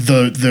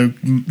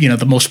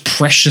most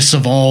precious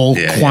of all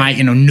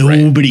quiet.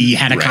 Nobody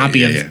had a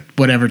copy of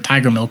whatever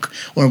Tiger Milk,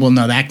 or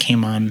that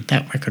came on.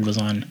 That record was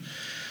on.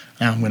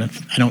 I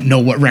don't know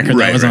what record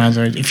that was on.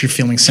 If You're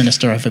Feeling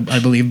Sinister, I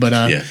believe, but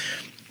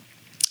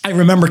I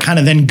remember kind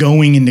of then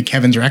going into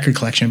Kevin's record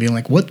collection and being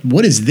like,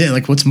 what is this?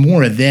 Like, what's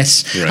more of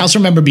this? Right. I also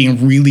remember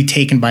being really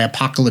taken by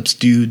Apocalypse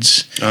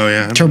Dudes. Oh,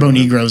 yeah. Turbo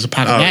Negroes,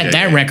 Apocalypse.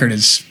 That record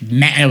is,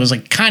 it was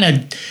like kind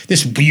of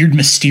this weird,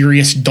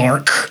 mysterious,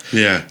 dark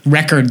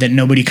record that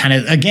nobody kind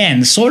of,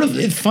 again, sort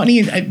of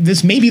funny.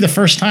 This may be the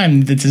first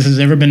time that this has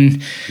ever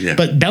been,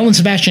 but Belle and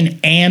Sebastian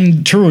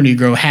and Turbo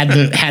Negro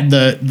had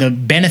the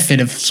benefit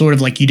of sort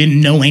of like you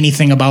didn't know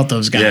anything about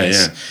those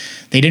guys.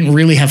 They didn't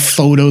really have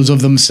photos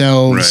of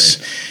themselves.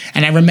 Right.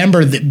 And I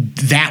remember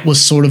that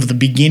was sort of the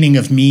beginning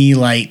of me,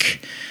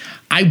 like,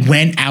 I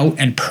went out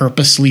and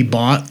purposely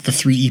bought the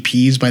 3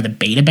 EPs by the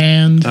Beta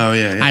Band. Oh,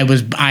 yeah.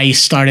 I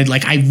started,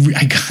 like,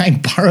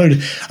 I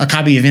borrowed a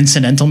copy of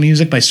Incidental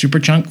Music by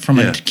Superchunk from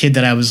a kid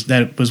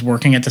that was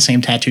working at the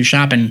same tattoo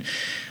shop, and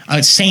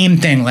same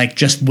thing, like,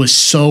 just was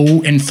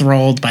so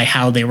enthralled by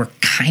how they were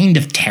kind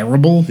of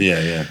terrible.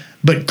 Yeah.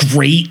 But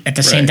great at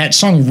the same. That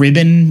song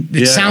 "Ribbon,"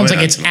 it sounds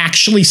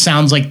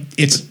like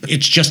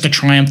it's just a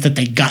triumph that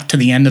they got to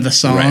the end of the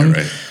song.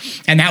 Right.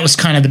 And that was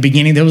kind of the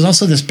beginning. There was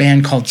also this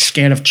band called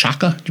Scared of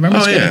Chaka. Do you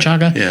remember Scared of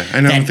Chaka? Yeah, I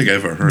don't think I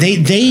ever heard.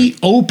 They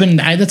opened.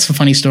 That's a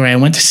funny story. I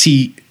went to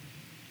see.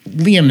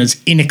 Liam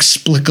is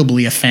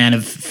inexplicably a fan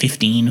of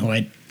 15, who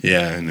I.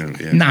 Yeah, I know.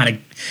 Yeah. Not a.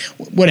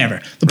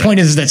 Whatever. The point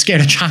is that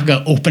Scared of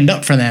Chaka opened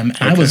up for them,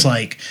 and I was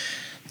like,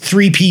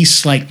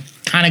 3-piece, like,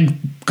 kind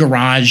of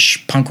garage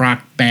punk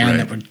rock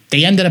band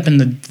they ended up in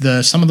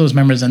the some of those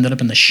members ended up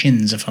in the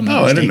Shins, if I'm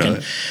not mistaken. I didn't know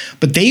that.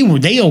 But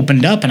they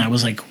opened up, and I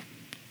was like,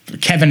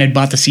 Kevin had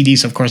bought the CD,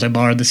 so of course I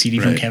borrowed the CD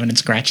from Kevin and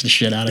scratched the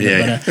shit out of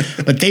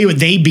it. But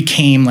they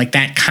became like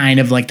that kind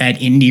of like that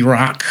indie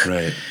rock.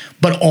 Right.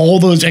 But all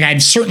those, like,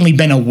 I'd certainly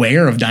been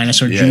aware of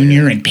Dinosaur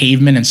Jr. and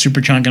Pavement and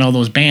Superchunk and all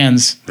those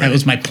bands. Right. That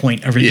was my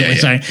point originally.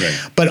 Sorry.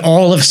 Right. But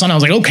all of a sudden I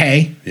was like,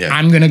 okay,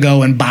 I'm going to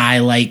go and buy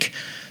like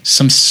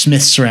some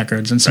Smiths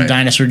records and some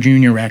Dinosaur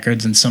Jr.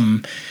 records and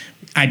some,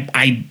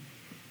 I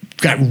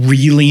got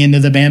really into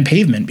the band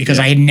Pavement because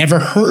I had never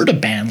heard a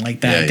band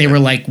like that. They were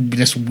like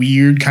this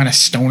weird kind of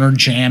stoner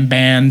jam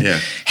band.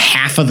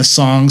 Half of the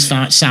songs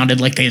sounded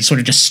like they had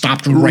sort of just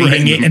stopped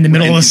writing it in the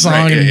middle of the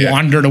song and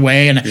wandered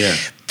away. And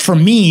for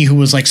me, who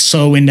was like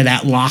so into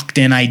that locked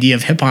in idea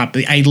of hip hop,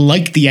 I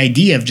liked the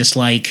idea of just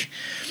like,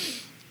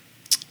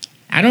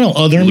 I don't know,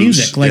 other loose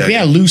music. Like,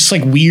 loose,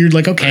 like weird,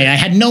 like, okay, I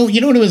had no, you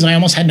know what it was? I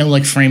almost had no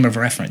like frame of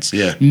reference.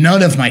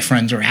 None of my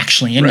friends were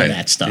actually into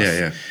that stuff.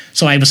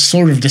 So I was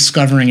sort of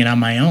discovering it on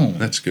my own.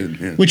 That's good.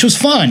 Yeah. Which was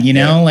fun, you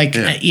know,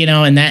 you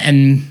know,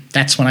 and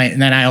that's when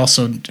then I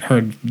also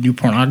heard New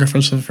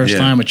Pornographers for the first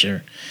time, which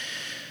are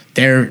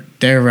their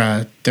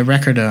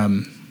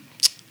record,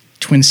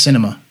 Twin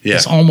Cinema.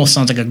 This almost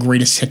sounds like a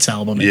greatest hits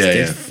album.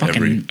 It's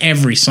fucking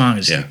every song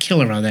is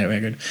killer on that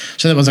record.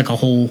 So that was like a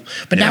whole.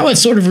 But now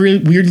it's sort of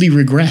weirdly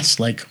regressed.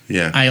 Like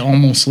I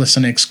almost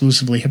listen to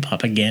exclusively hip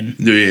hop again.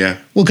 Yeah.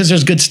 Well, because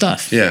there's good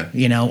stuff. Yeah.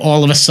 You know,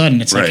 all of a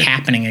sudden it's like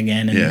happening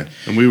again. And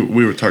and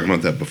we were talking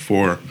about that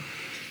before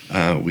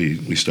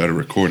we started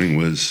recording.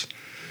 Was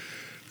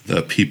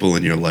the people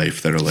in your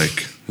life that are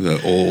like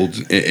the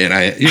old, and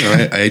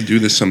I do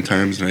this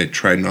sometimes, and I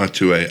try not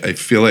to. I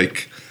feel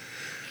like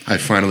I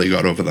finally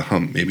got over the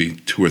hump maybe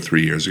 2 or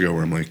 3 years ago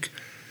where I'm like,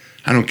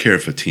 I don't care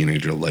if a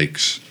teenager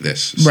likes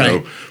this.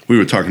 So we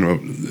were talking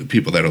about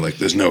people that are like,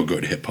 there's no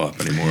good hip hop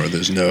anymore.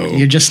 There's no.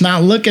 You're just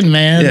not looking,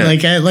 man.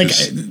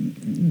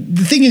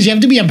 The thing is, you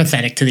have to be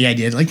empathetic to the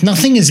idea. Like,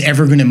 nothing is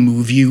ever going to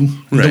move you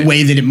the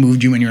way that it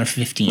moved you when you were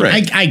 15.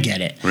 I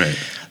get it. Right.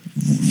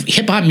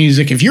 Hip hop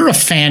music, if you're a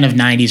fan of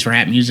 90s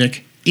rap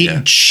music,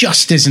 it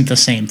just isn't the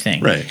same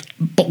thing. Right.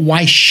 But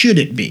why should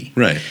it be?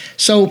 Right.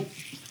 So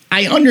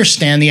I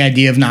understand the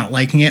idea of not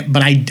liking it,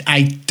 but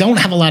I don't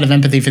have a lot of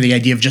empathy for the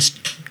idea of just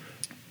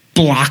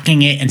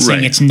blocking it and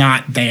saying it's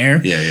not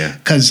there. Yeah.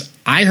 Because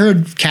I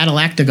heard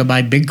Cadillactica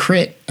by Big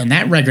Crit, and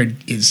that record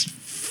is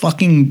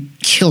fucking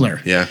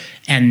killer. Yeah.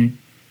 And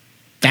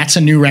that's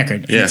a new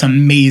record. Yeah. It's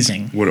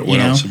amazing. What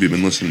else have you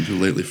been listening to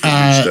lately for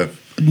new stuff?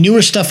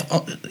 Newer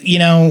stuff, you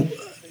know,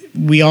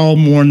 we all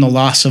mourn the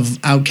loss of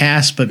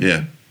Outkast, but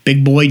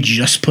Big Boy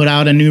just put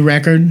out a new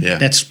record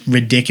that's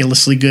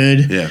ridiculously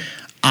good. Yeah.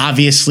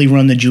 Obviously,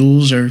 Run the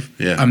Jewels are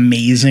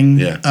amazing.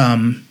 Yeah.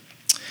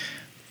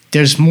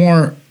 There's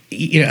more.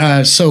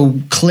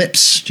 So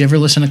Clips. Do you ever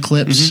listen to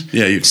Clips? Mm-hmm.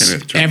 Yeah, you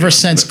kind of. Ever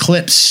since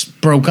Clips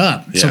broke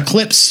up, so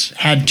Clips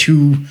had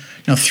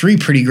 3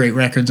 pretty great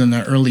records in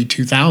the early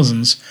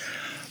 2000s,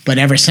 but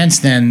ever since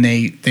then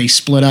they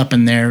split up,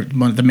 and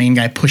the main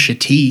guy Pusha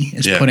T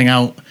is putting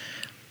out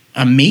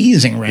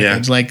amazing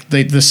records. Like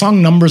the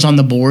song Numbers on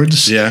the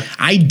Boards.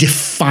 I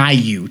defy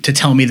you to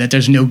tell me that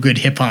there's no good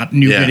hip hop,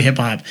 good hip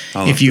hop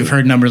if you've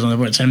heard Numbers on the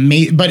Boards.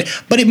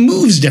 But it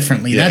moves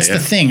differently. That's the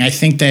thing. I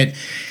think that,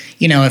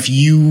 you know, if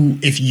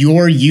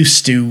you're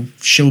used to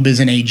Showbiz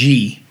and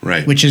AG,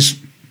 which is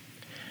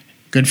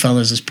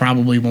Goodfellas is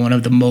probably one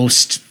of the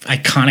most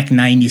iconic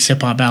 90s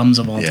hip hop albums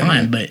of all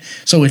time. But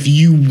so if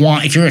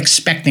you're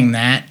expecting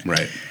that,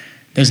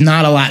 there's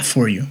not a lot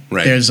for you.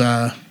 There's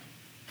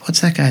what's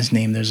that guy's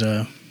name? There's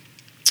a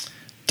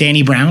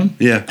Danny Brown.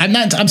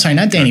 I'm sorry,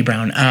 not Danny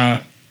Brown.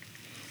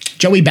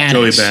 Joey Badass.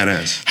 Joey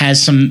Badass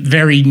has some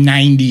very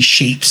 90s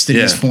shapes that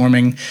he's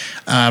forming.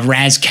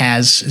 Raz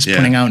Kaz is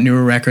putting out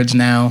newer records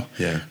now.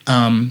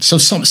 So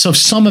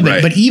some of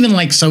it, but even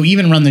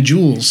Run the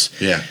Jewels.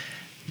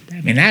 I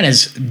mean, that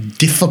is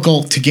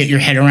difficult to get your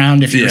head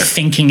around if you're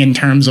thinking in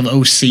terms of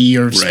OC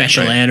or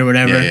special ed or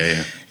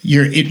whatever.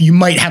 You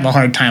might have a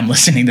hard time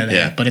listening to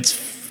that, but it's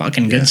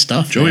fucking good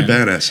stuff. Joey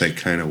Badass, I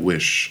kind of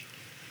wish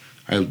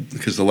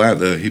because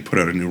he put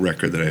out a new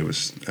record that I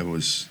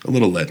was a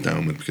little let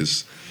down with,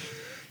 because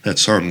that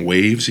song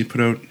Waves he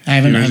put out. I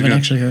haven't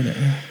actually heard it.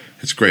 Yeah.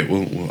 It's great.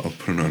 I'll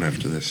put it on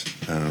after this.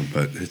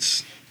 But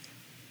it's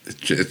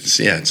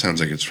it sounds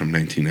like it's from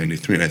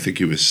 1993, and I think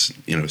he was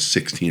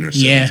 16 or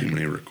 17 when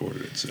he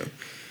recorded it. So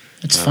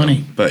it's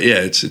funny. But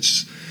yeah,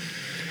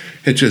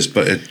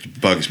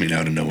 it bugs me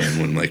now to no end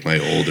when like my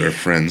older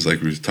friends,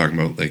 like we were talking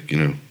about, like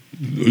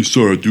I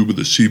saw a dude with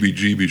a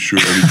CBGB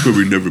shirt and he's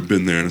probably never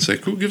been there. And it's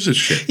like, who gives a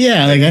shit?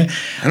 Yeah,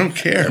 I don't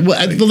care.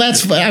 Well,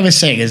 that's what I was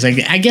saying is,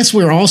 like, I guess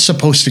we're all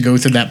supposed to go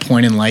through that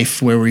point in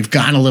life where we've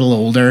gotten a little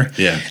older,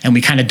 and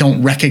we kind of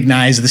don't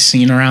recognize the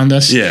scene around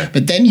us. Yeah.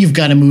 But then you've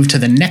got to move to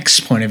the next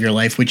point of your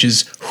life, which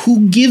is,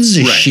 who gives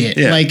a shit?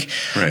 Yeah. Like,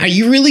 are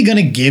you really going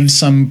to give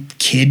some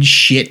kid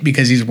shit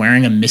because he's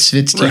wearing a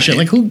Misfits t-shirt?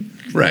 Like, who?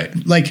 Right.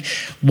 Like,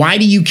 why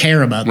do you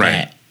care about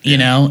that?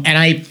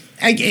 And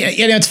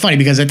it's funny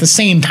because at the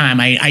same time,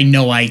 I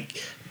know I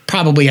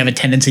probably have a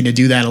tendency to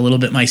do that a little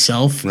bit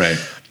myself. Right.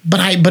 But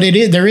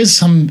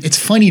it's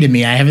funny to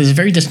me. I have this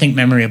very distinct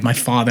memory of my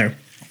father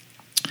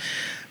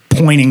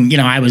pointing,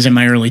 I was in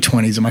my early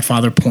 20s and my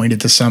father pointed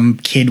to some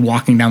kid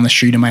walking down the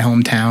street in my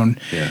hometown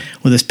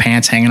with his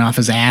pants hanging off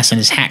his ass and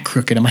his hat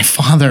crooked. And my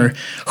father,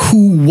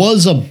 who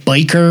was a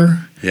biker,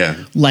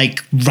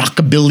 like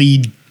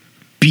rockabilly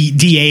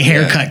DA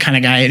haircut kind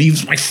of guy,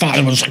 and my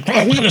father was like,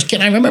 "Oh, look at this kid."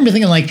 I remember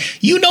thinking, like,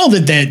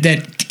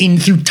 that in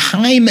through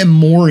time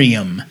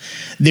immemorium,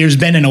 there's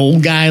been an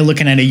old guy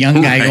looking at a young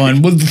guy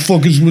going, "What the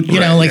fuck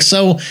is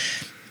so?"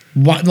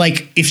 What,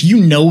 like, if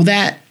you know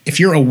that, if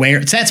you're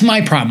aware, that's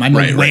my problem. I'm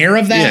aware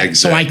of that, exactly.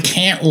 So I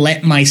can't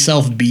let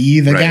myself be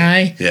the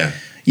guy.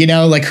 Yeah,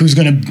 like who's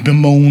going to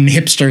bemoan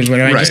hipsters,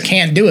 whatever. I just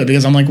can't do it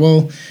because I'm like,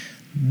 well.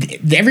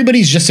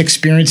 Everybody's just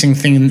experiencing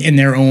things in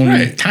their own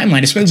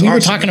timeline. Especially we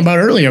were talking about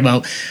earlier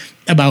about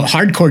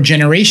hardcore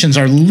generations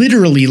are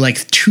literally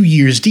like 2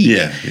 years deep.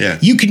 Yeah.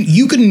 You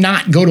can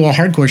not go to a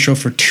hardcore show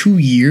for 2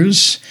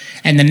 years,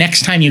 and the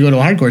next time you go to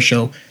a hardcore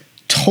show,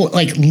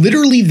 like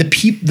literally the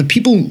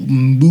people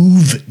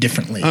move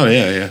differently. Oh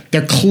yeah.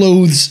 Their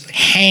clothes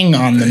hang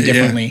on them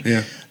differently.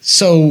 Yeah.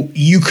 So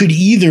you could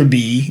either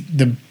be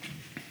the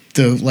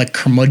like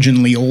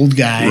curmudgeonly old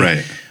guy,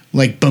 right?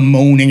 Like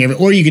bemoaning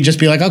everything, or you could just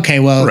be like, okay,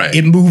 well,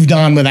 it moved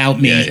on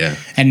without me,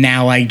 and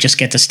now I just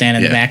get to stand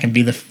in the back and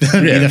be the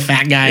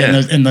fat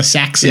guy in the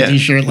Saxon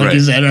t-shirt, like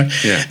you said.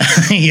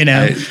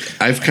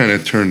 I've kind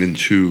of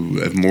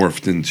I've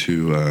morphed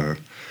into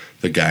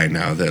the guy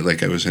now that,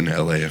 like, I was in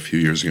LA a few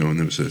years ago, and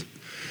there was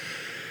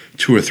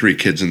 2 or 3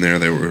 kids in there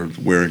that were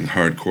wearing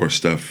hardcore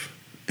stuff,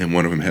 and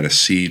one of them had a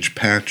Siege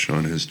patch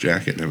on his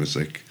jacket, and I was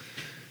like,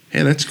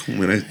 hey, that's cool.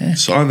 When I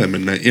saw them,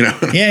 and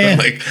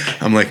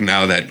I'm like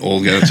now that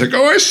old guy. It's like,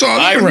 oh, I saw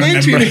them in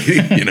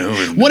 1980.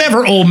 And,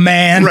 whatever, old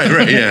man.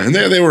 Right. Yeah, and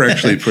they were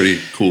actually pretty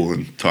cool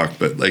and talk.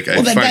 But like,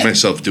 I find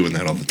myself doing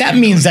that all the time. That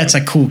means that's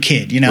a cool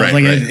kid, Right,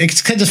 like right.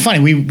 It's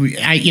funny.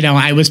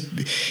 I was.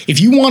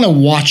 If you want to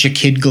watch a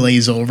kid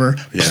glaze over,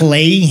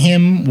 play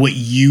him what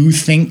you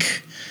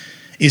think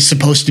is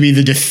supposed to be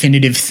the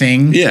definitive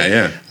thing.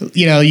 Yeah.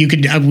 You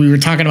could. We were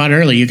talking about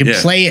earlier. You could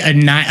play a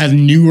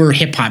newer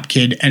hip hop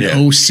kid an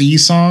OC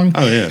song.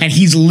 Oh yeah. And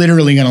he's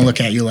literally going to look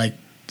at you like,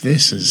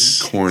 this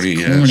is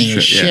corny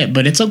as shit.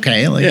 But it's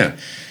okay. Like,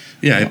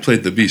 yeah. I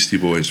played the Beastie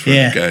Boys for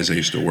guys I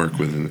used to work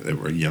with that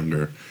were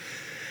younger,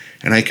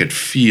 and I could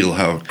feel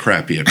how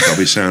crappy it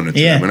probably sounded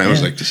to them. And I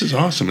was like, this is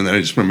awesome. And then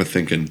I just remember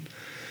thinking,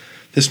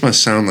 this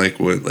must sound like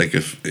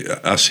if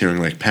us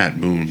hearing like Pat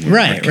Boone,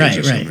 right.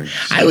 So.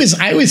 I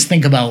always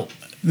think about.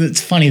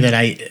 It's funny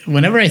that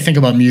whenever I think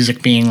about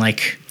music being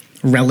like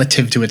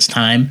relative to its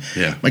time,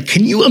 like,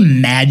 can you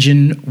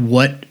imagine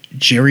what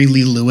Jerry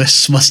Lee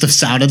Lewis must have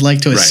sounded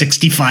like to a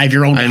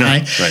 65-year-old guy?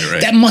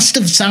 Right. That must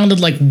have sounded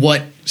like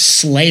what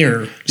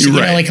Slayer,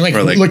 like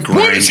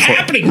what is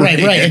happening? Right,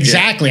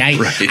 exactly.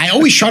 I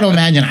always try to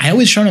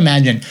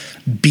imagine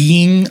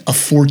being a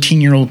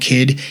 14-year-old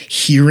kid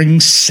hearing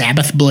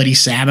Sabbath, Bloody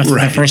Sabbath for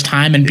the first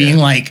time and being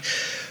like,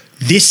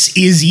 this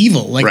is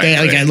evil. Like,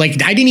 I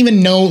didn't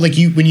even know, like,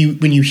 when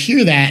you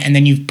hear that and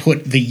then you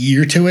put the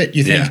year to it,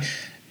 you think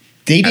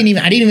I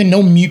didn't even know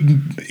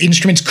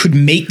instruments could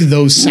make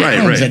those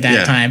sounds at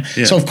that time.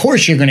 Yeah. So of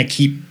course you're going to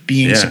keep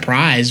being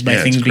surprised by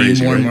things being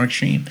more and more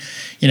extreme.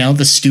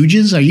 The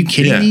Stooges, are you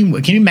kidding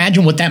me? Can you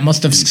imagine what that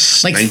must have,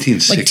 like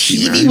 1960,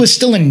 TV was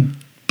still in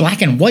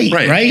black and white,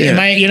 right? Yeah. Am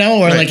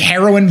I, like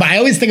Heroin I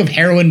always think of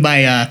Heroin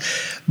by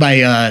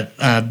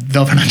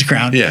Velvet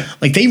Underground. Yeah.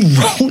 Like, they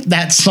wrote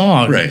that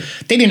song. Right.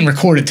 They didn't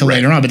record it till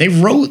later on, but they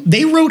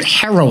wrote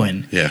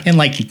Heroin in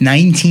like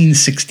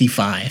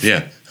 1965.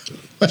 Yeah.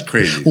 That's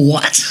crazy.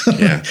 What?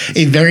 Yeah.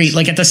 A very,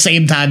 like, at the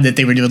same time that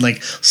they were doing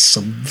like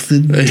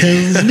something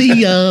tells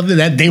me of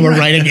that, they were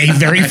writing a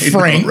very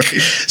frank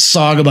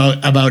song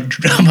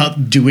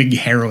about doing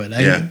heroin.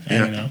 I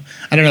don't know.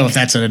 I don't know if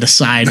that's an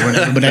aside or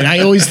whatever, but I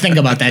always think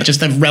about that, just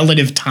the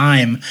relative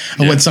time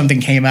of when something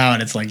came out.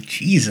 It's like,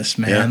 Jesus,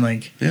 man.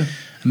 Like,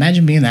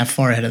 imagine being that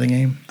far ahead of the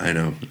game. I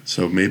know.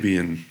 So maybe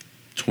in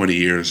 20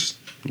 years,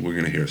 we're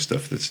going to hear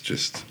stuff that's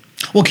just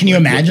Well, can you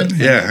imagine?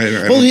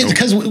 Yeah.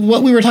 Because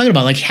what we were talking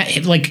about,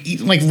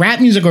 like rap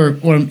music, or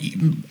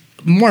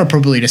more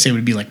appropriately to say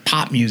would be like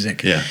pop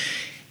music. Yeah.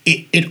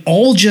 It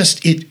all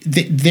just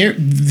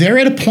they're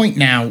at a point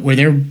now where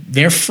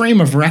their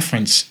frame of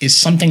reference is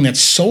something that's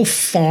so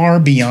far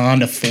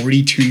beyond a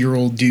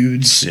 42-year-old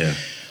dude's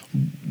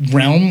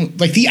realm.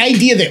 Like the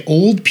idea that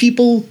old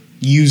people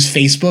use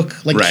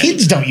Facebook, like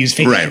kids don't use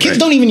Facebook. Kids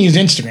don't even use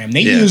Instagram.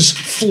 They use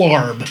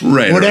Flarb,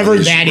 whatever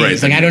that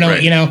is. Like I don't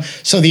know,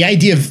 So the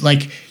idea of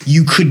like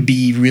you could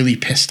be really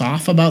pissed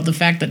off about the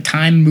fact that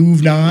time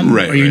moved on,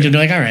 or you're just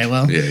like, all right,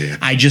 well,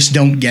 I just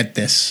don't get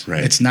this.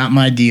 It's not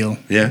my deal.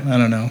 Yeah, I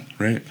don't know.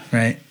 Right.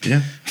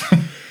 Yeah.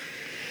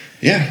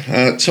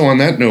 Yeah. So on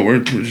that note,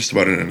 we're just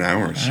about in an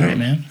hour. So all right,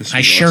 man.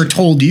 I sure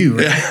told you.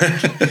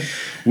 Right?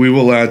 We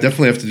will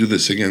definitely have to do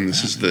this again.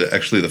 This is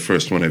actually the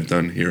first one I've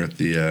done here at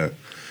the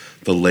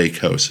lake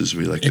house, as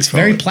we like to call it. It's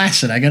very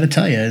placid, I got to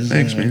tell you.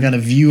 Thanks, man. I've got a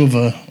view of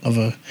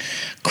a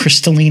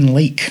crystalline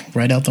lake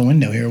right out the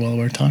window here while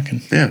we're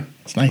talking. Yeah.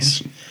 It's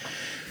nice. Awesome.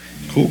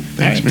 Cool.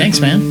 Thanks,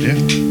 man.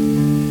 Yeah.